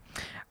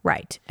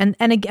 Right. And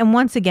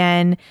once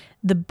again,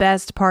 the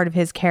best part of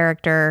his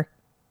character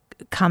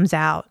comes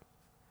out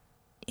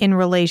in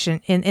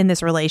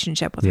this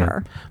relationship with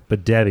her.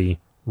 But Devi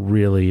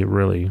really,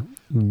 really,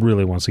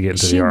 really wants to get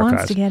into the archives. She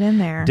wants to get in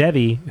there.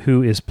 Devi,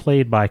 who is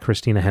played by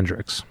Christina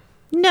Hendricks.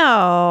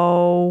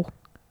 No,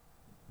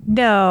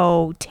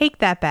 take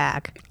that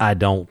back. I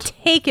don't.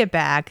 Take it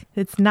back.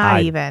 It's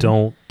not even.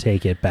 Don't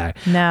take it back.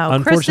 No,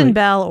 Kristen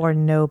Bell or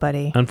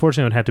nobody.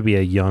 Unfortunately, it would have to be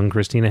a young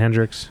Christina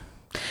Hendricks.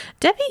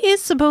 Devi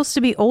is supposed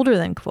to be older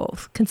than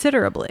Kvothe,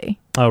 considerably.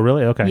 Oh,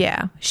 really? Okay.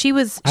 Yeah, she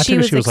was. I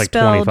think she was like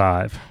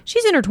 25.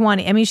 She's in her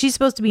 20s. I mean, she's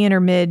supposed to be in her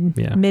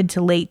mid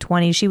to late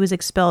 20s. She was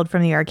expelled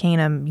from the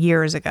Arcanum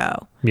years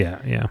ago.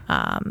 Yeah.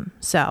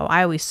 So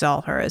I always saw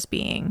her as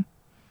being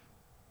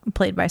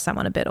played by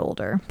someone a bit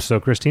older. So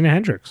Christina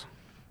Hendricks.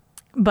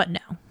 But no,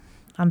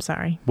 I'm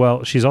sorry.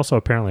 Well, she's also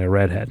apparently a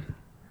redhead.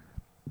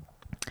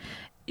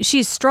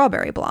 She's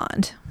strawberry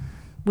blonde,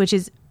 which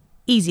is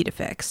easy to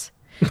fix.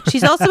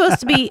 She's also supposed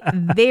to be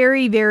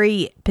very,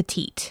 very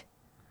petite.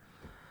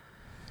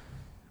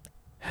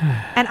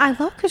 And I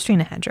love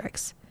Christina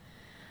Hendricks,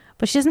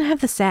 but she doesn't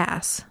have the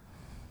sass.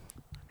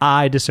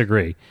 I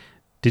disagree.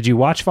 Did you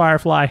watch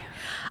Firefly?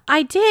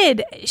 I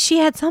did. She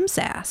had some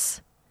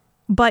sass.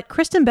 But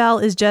Kristen Bell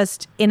is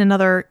just in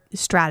another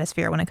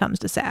stratosphere when it comes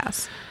to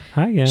sass.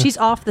 Yeah. She's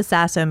off the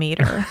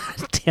sassometer.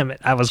 Damn it.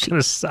 I was going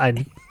to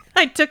say...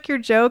 I took your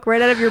joke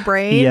right out of your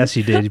brain. Yes,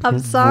 you did. I'm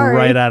sorry.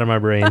 Right out of my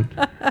brain.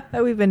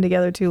 We've been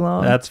together too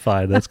long. That's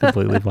fine. That's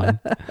completely fine.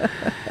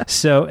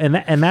 So,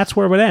 and that's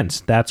where it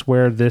ends. That's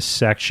where this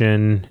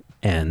section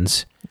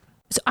ends.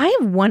 So I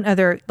have one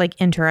other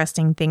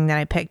interesting thing that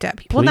I picked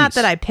up. Well, not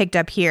that I picked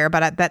up here,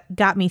 but that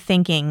got me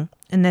thinking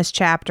in this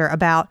chapter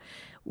about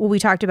what we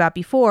talked about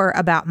before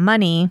about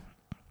money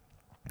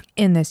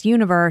in this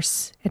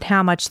universe and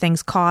how much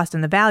things cost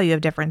and the value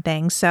of different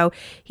things. So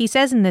he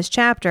says in this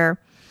chapter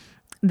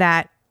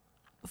that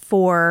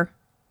for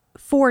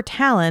 4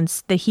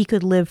 talents that he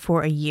could live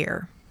for a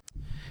year.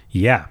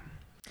 Yeah.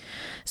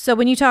 So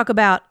when you talk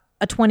about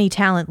a 20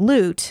 talent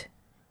loot,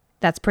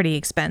 that's pretty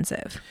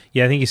expensive.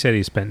 Yeah, I think he said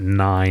he spent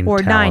 9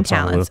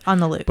 talents on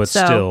the loot. But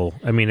still,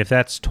 I mean, if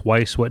that's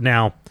twice what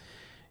now,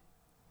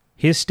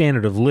 his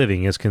standard of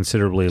living is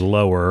considerably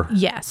lower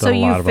than a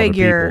lot of other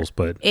people's.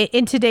 But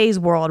in today's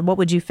world, what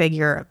would you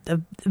figure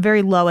the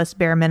very lowest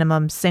bare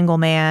minimum single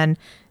man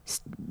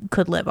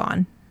could live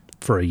on?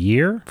 For a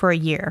year? For a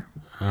year.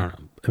 I don't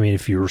know. I mean,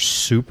 if you're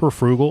super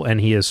frugal,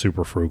 and he is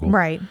super frugal.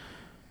 Right.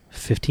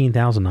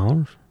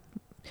 $15,000?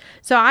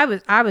 So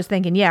I was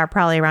thinking,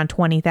 probably around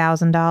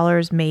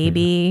 $20,000,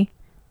 maybe.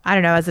 I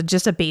don't know, as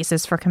just a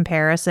basis for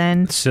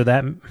comparison. So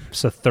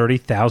that's a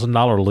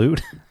 $30,000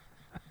 loot?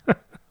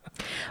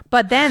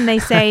 But then they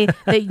say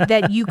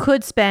that you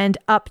could spend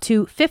up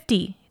to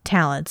 50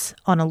 talents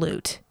on a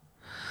loot.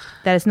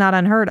 That is not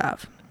unheard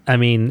of. I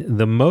mean,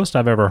 the most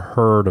I've ever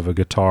heard of a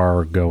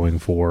guitar going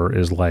for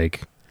is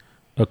like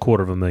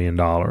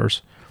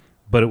 $250,000.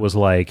 But it was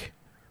like,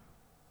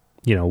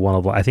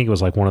 I think it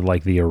was like one of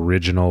like the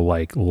original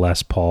like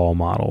Les Paul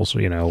models,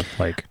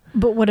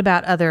 But what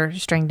about other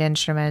stringed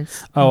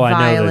instruments? Oh,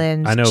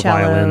 violins, I know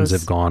cellos. violins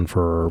have gone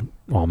for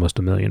almost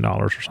 $1 million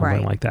or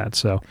something like that.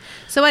 So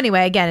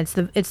anyway, again,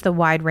 it's the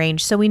wide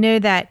range. So we know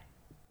that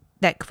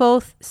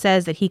Kvothe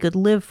says that he could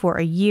live for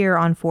a year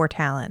on 4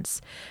 talents.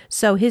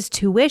 So his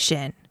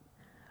tuition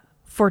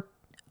for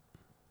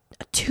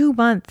 2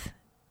 months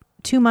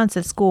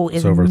of school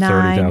is over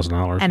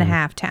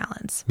 $9.5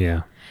 talents.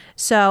 Yeah.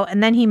 So,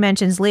 and then he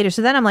mentions later.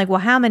 So then I'm like, well,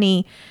 how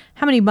many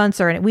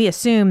months are in it? We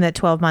assume that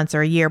 12 months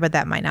are a year, but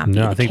that might not be the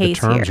case. No, I think the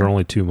terms here. are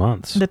only 2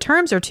 months. The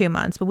terms are 2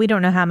 months, but we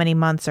don't know how many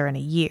months are in a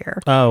year.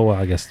 Oh, well,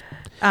 I guess.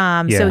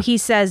 So he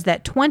says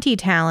that 20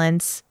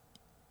 talents,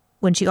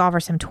 when she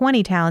offers him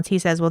 20 talents, he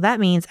says, well, that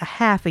means a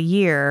half a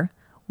year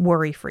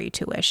worry-free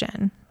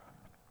tuition.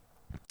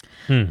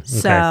 Okay.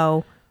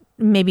 So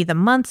maybe the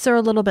months are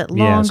a little bit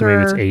longer. Yeah, so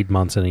maybe it's 8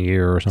 months in a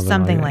year or something.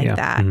 Something like like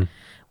that. that. Yeah.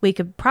 We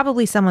could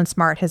probably, someone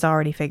smart has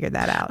already figured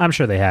that out. I'm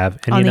sure they have.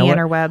 And on you know the what?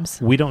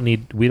 interwebs. We don't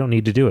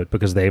need to do it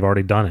because they've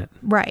already done it.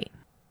 Right.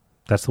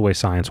 That's the way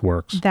science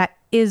works. That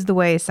is the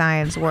way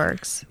science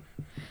works.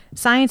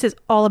 Science is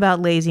all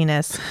about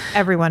laziness.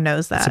 Everyone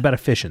knows that. It's about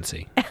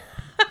efficiency.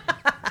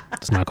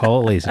 Let's not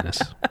call it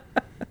laziness.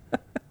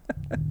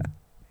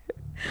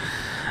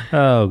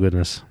 Oh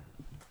goodness.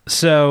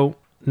 So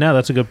no,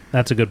 that's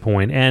a good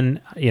point.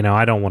 And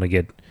I don't want to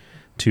get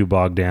too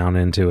bogged down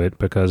into it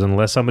because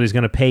unless somebody's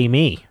going to pay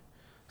me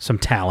some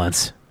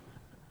talents.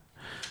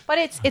 But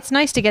it's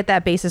nice to get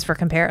that basis for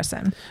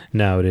comparison.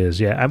 No, it is.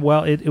 Yeah.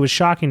 Well, it was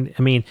shocking.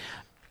 I mean,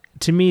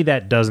 to me,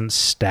 that doesn't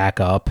stack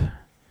up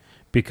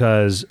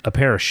because a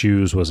pair of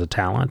shoes was a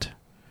talent,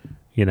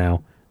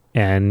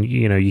 and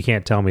you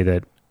can't tell me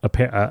that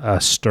a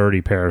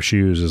sturdy pair of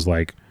shoes is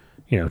like,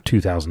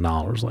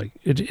 $2,000. Like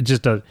it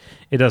just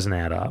doesn't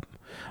add up.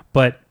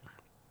 But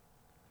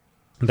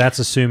that's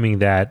assuming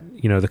that,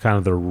 the kind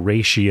of the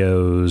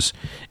ratios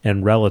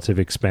and relative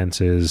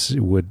expenses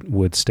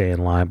would stay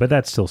in line. But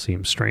that still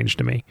seems strange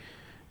to me,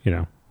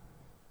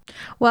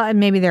 Well, and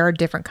maybe there are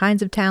different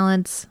kinds of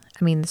talents.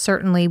 I mean,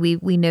 certainly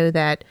we know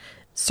that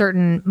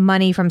certain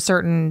money from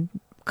certain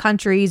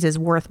countries is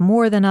worth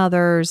more than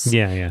others.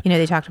 Yeah.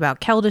 They talked about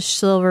Keldish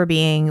silver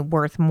being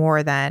worth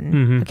more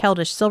than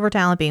Keldish silver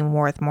talent being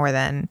worth more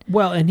than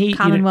and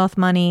Commonwealth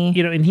money.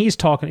 And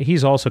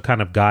he's also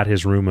kind of got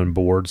his room and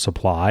board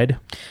supplied.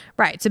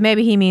 Right. So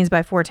maybe he means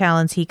by 4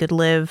 talents he could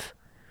live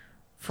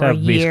for a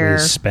year.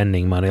 Basically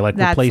spending money, like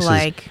That's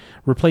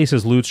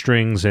replaces lute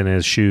strings in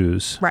his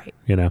shoes. Right.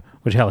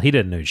 Which hell, he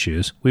didn't need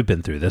shoes. We've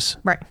been through this.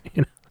 Right.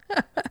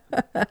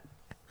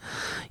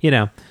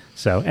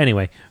 So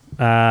anyway,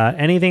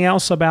 anything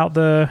else about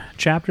the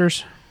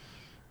chapters?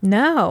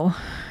 No,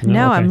 okay.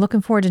 I'm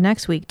looking forward to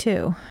next week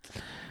too.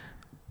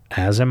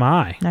 As am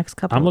I. Next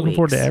couple I'm of looking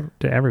weeks. forward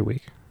to every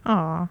week.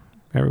 Aw.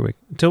 Every week.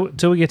 Till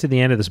we get to the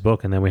end of this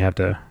book, and then we have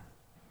to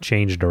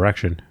change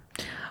direction.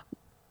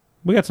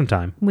 We got some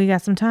time. We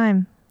got some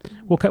time.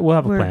 We'll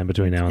have a plan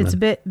between now and then. It's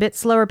a bit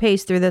slower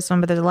paced through this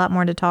one, but there's a lot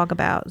more to talk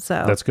about.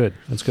 So that's good.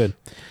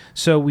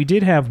 So we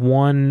did have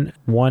one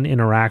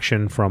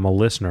interaction from a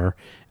listener,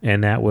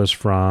 and that was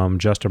from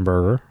Justin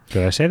Berger.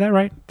 Did I say that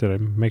right? Did I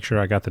make sure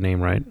I got the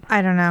name right?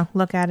 I don't know.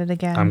 Look at it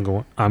again. I'm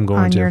going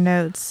on to your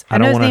notes. I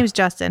know his name's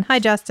Justin. Hi,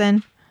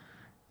 Justin.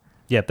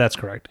 Yep, that's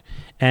correct.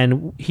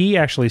 And he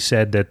actually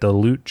said that the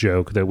loot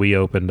joke that we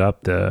opened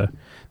up the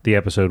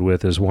episode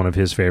with is one of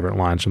his favorite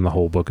lines from the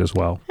whole book as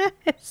well.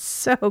 It's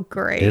so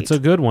great. It's a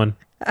good one.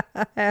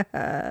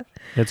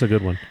 It's a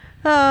good one.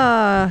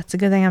 Oh, it's a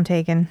good thing I'm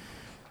taken.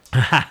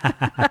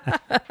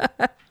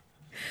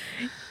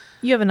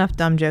 You have enough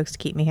dumb jokes to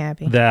keep me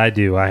happy. That I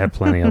do. I have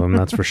plenty of them.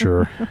 That's for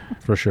sure.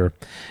 For sure.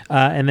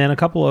 And then a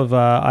couple of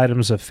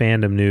items of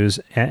fandom news.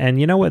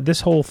 And you know what? This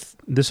whole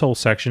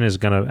section is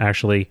going to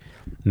actually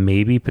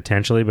maybe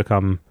potentially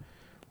become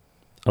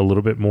a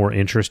little bit more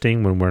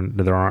interesting when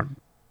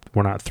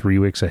we're not 3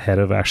 weeks ahead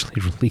of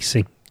actually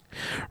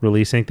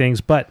releasing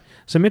things. But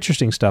some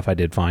interesting stuff I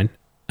did find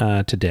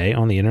today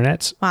on the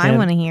internet. Well, I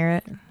want to hear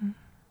it.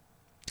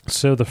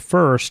 So the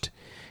first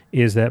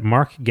is that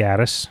Mark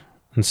Gatiss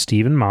and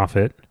Stephen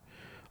Moffat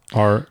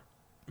are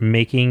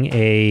making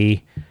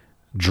a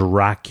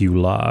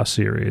Dracula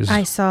series.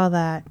 I saw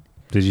that.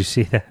 Did you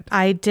see that?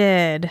 I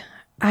did.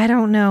 I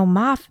don't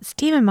know.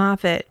 Stephen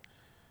Moffat,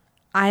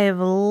 I have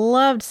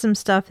loved some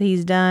stuff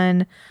he's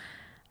done.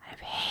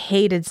 I've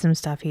hated some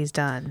stuff he's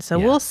done. So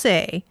we'll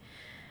see.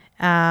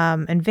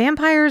 And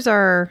vampires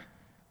are,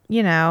 I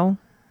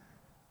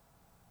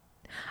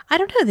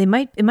don't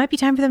know. It might be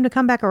time for them to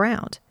come back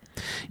around.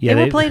 Yeah,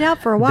 they were played out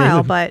for a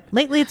while, but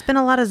lately it's been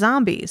a lot of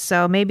zombies.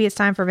 So maybe it's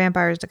time for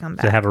vampires to come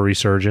back. To have a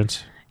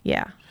resurgence.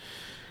 Yeah.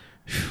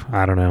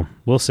 I don't know.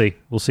 We'll see.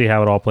 We'll see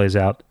how it all plays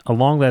out.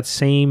 Along that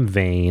same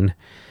vein,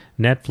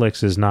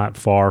 Netflix is not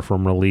far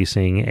from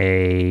releasing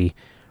a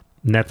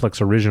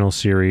Netflix original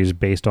series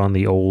based on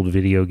the old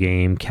video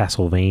game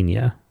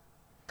Castlevania.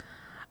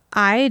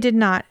 I did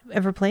not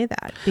ever play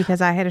that because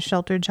I had a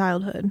sheltered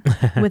childhood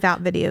without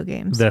video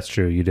games. That's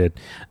true. You did.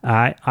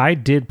 I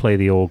did play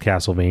the old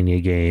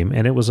Castlevania game,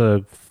 and it was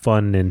a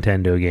fun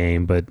Nintendo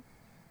game, but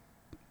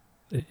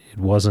it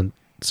wasn't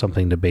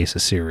something to base a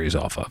series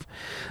off of.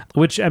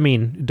 Which, I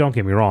mean, don't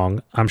get me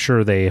wrong. I'm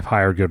sure they've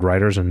hired good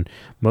writers, and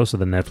most of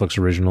the Netflix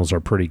originals are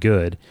pretty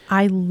good.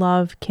 I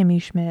love Kimmy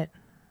Schmidt.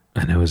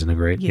 I know, isn't it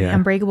great? Yeah.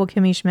 Unbreakable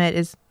Kimmy Schmidt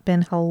has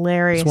been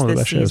hilarious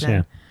this season. Shows,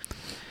 yeah.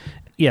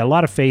 Yeah, a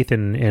lot of faith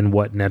in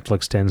what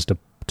Netflix tends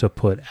to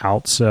put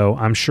out, so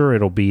I'm sure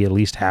it'll be at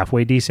least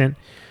halfway decent.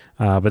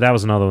 But that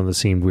was another one that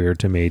seemed weird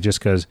to me, just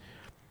because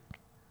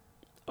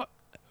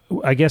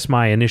I guess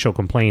my initial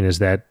complaint is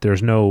that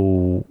there's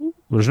no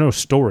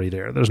story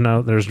there.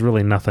 There's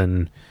really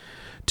nothing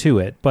to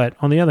it. But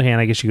on the other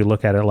hand, I guess you could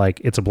look at it like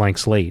it's a blank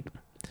slate.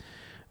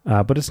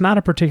 But it's not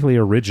a particularly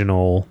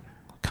original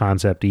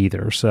concept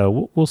either,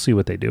 so we'll see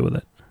what they do with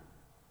it.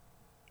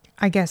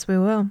 I guess we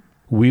will.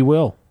 We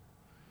will.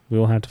 We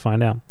will have to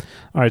find out.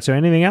 All right. So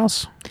anything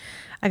else?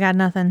 I got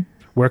nothing.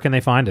 Where can they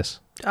find us?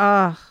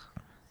 Ugh.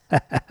 Is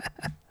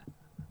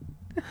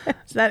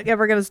that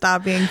ever going to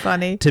stop being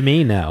funny? To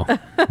me, no.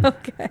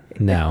 Okay.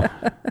 No.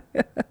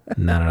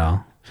 Not at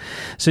all.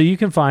 So you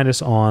can find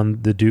us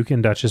on the Duke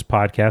and Duchess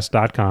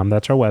podcast.com.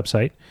 That's our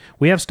website.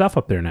 We have stuff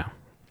up there now.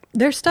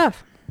 There's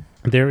stuff.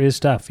 There is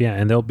stuff, yeah,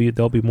 and there'll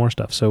be more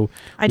stuff. So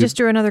I just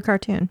drew another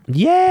cartoon.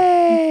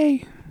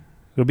 Yay!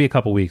 It'll be a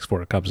couple weeks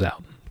before it comes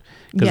out.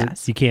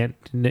 Yes. You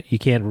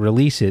can't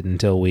release it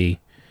until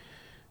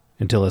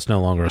it's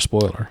no longer a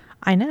spoiler.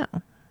 I know.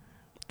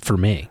 For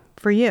me.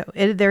 For you.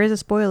 There is a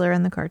spoiler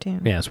in the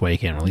cartoon. Yeah, that's why you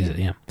can't release it,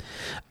 yeah.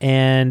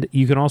 And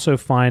you can also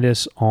find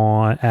us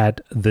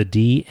at the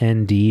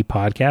DND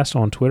podcast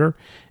on Twitter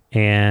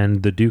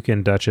and the Duke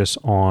and Duchess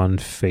on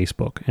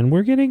Facebook. And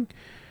we're getting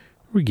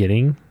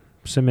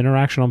some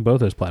interaction on both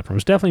those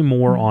platforms. Definitely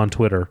more on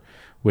Twitter,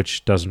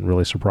 which doesn't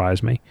really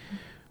surprise me.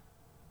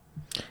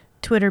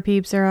 Twitter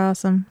peeps are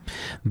awesome.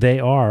 They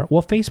are.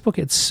 Well, Facebook,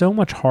 it's so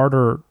much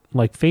harder.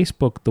 Like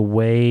Facebook, the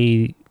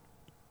way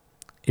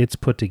it's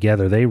put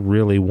together, they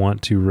really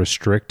want to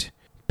restrict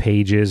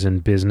pages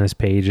and business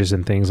pages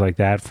and things like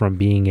that from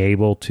being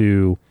able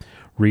to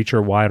reach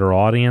a wider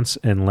audience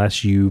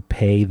unless you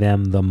pay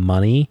them the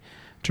money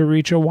to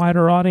reach a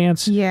wider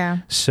audience. Yeah.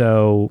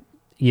 So,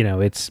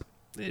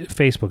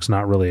 Facebook's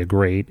not really a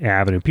great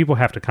avenue. People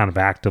have to kind of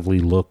actively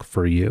look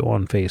for you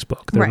on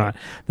Facebook. They're not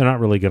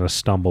really going to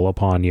stumble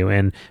upon you.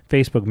 And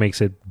Facebook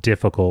makes it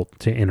difficult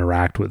to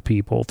interact with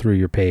people through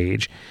your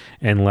page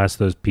unless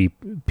those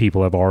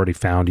people have already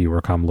found you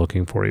or come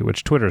looking for you,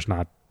 which Twitter's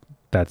not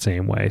that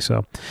same way.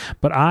 So,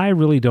 but I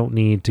really don't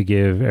need to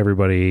give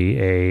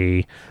everybody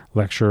a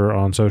lecture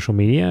on social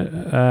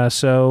media.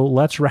 So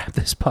let's wrap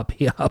this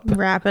puppy up.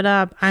 Wrap it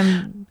up.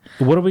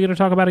 What are we going to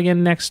talk about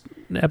again next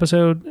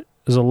episode?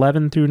 Is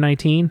 11 through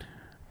 19?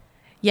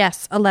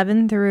 Yes,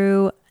 11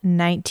 through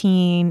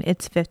 19.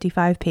 It's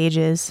 55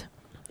 pages.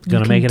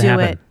 Gonna make it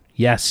happen.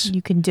 Yes.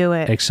 You can do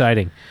it.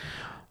 Exciting.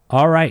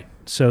 All right.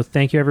 So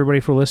thank you everybody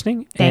for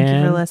listening. Thank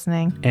you for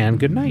listening. And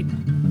good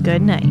night.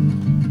 Good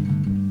night.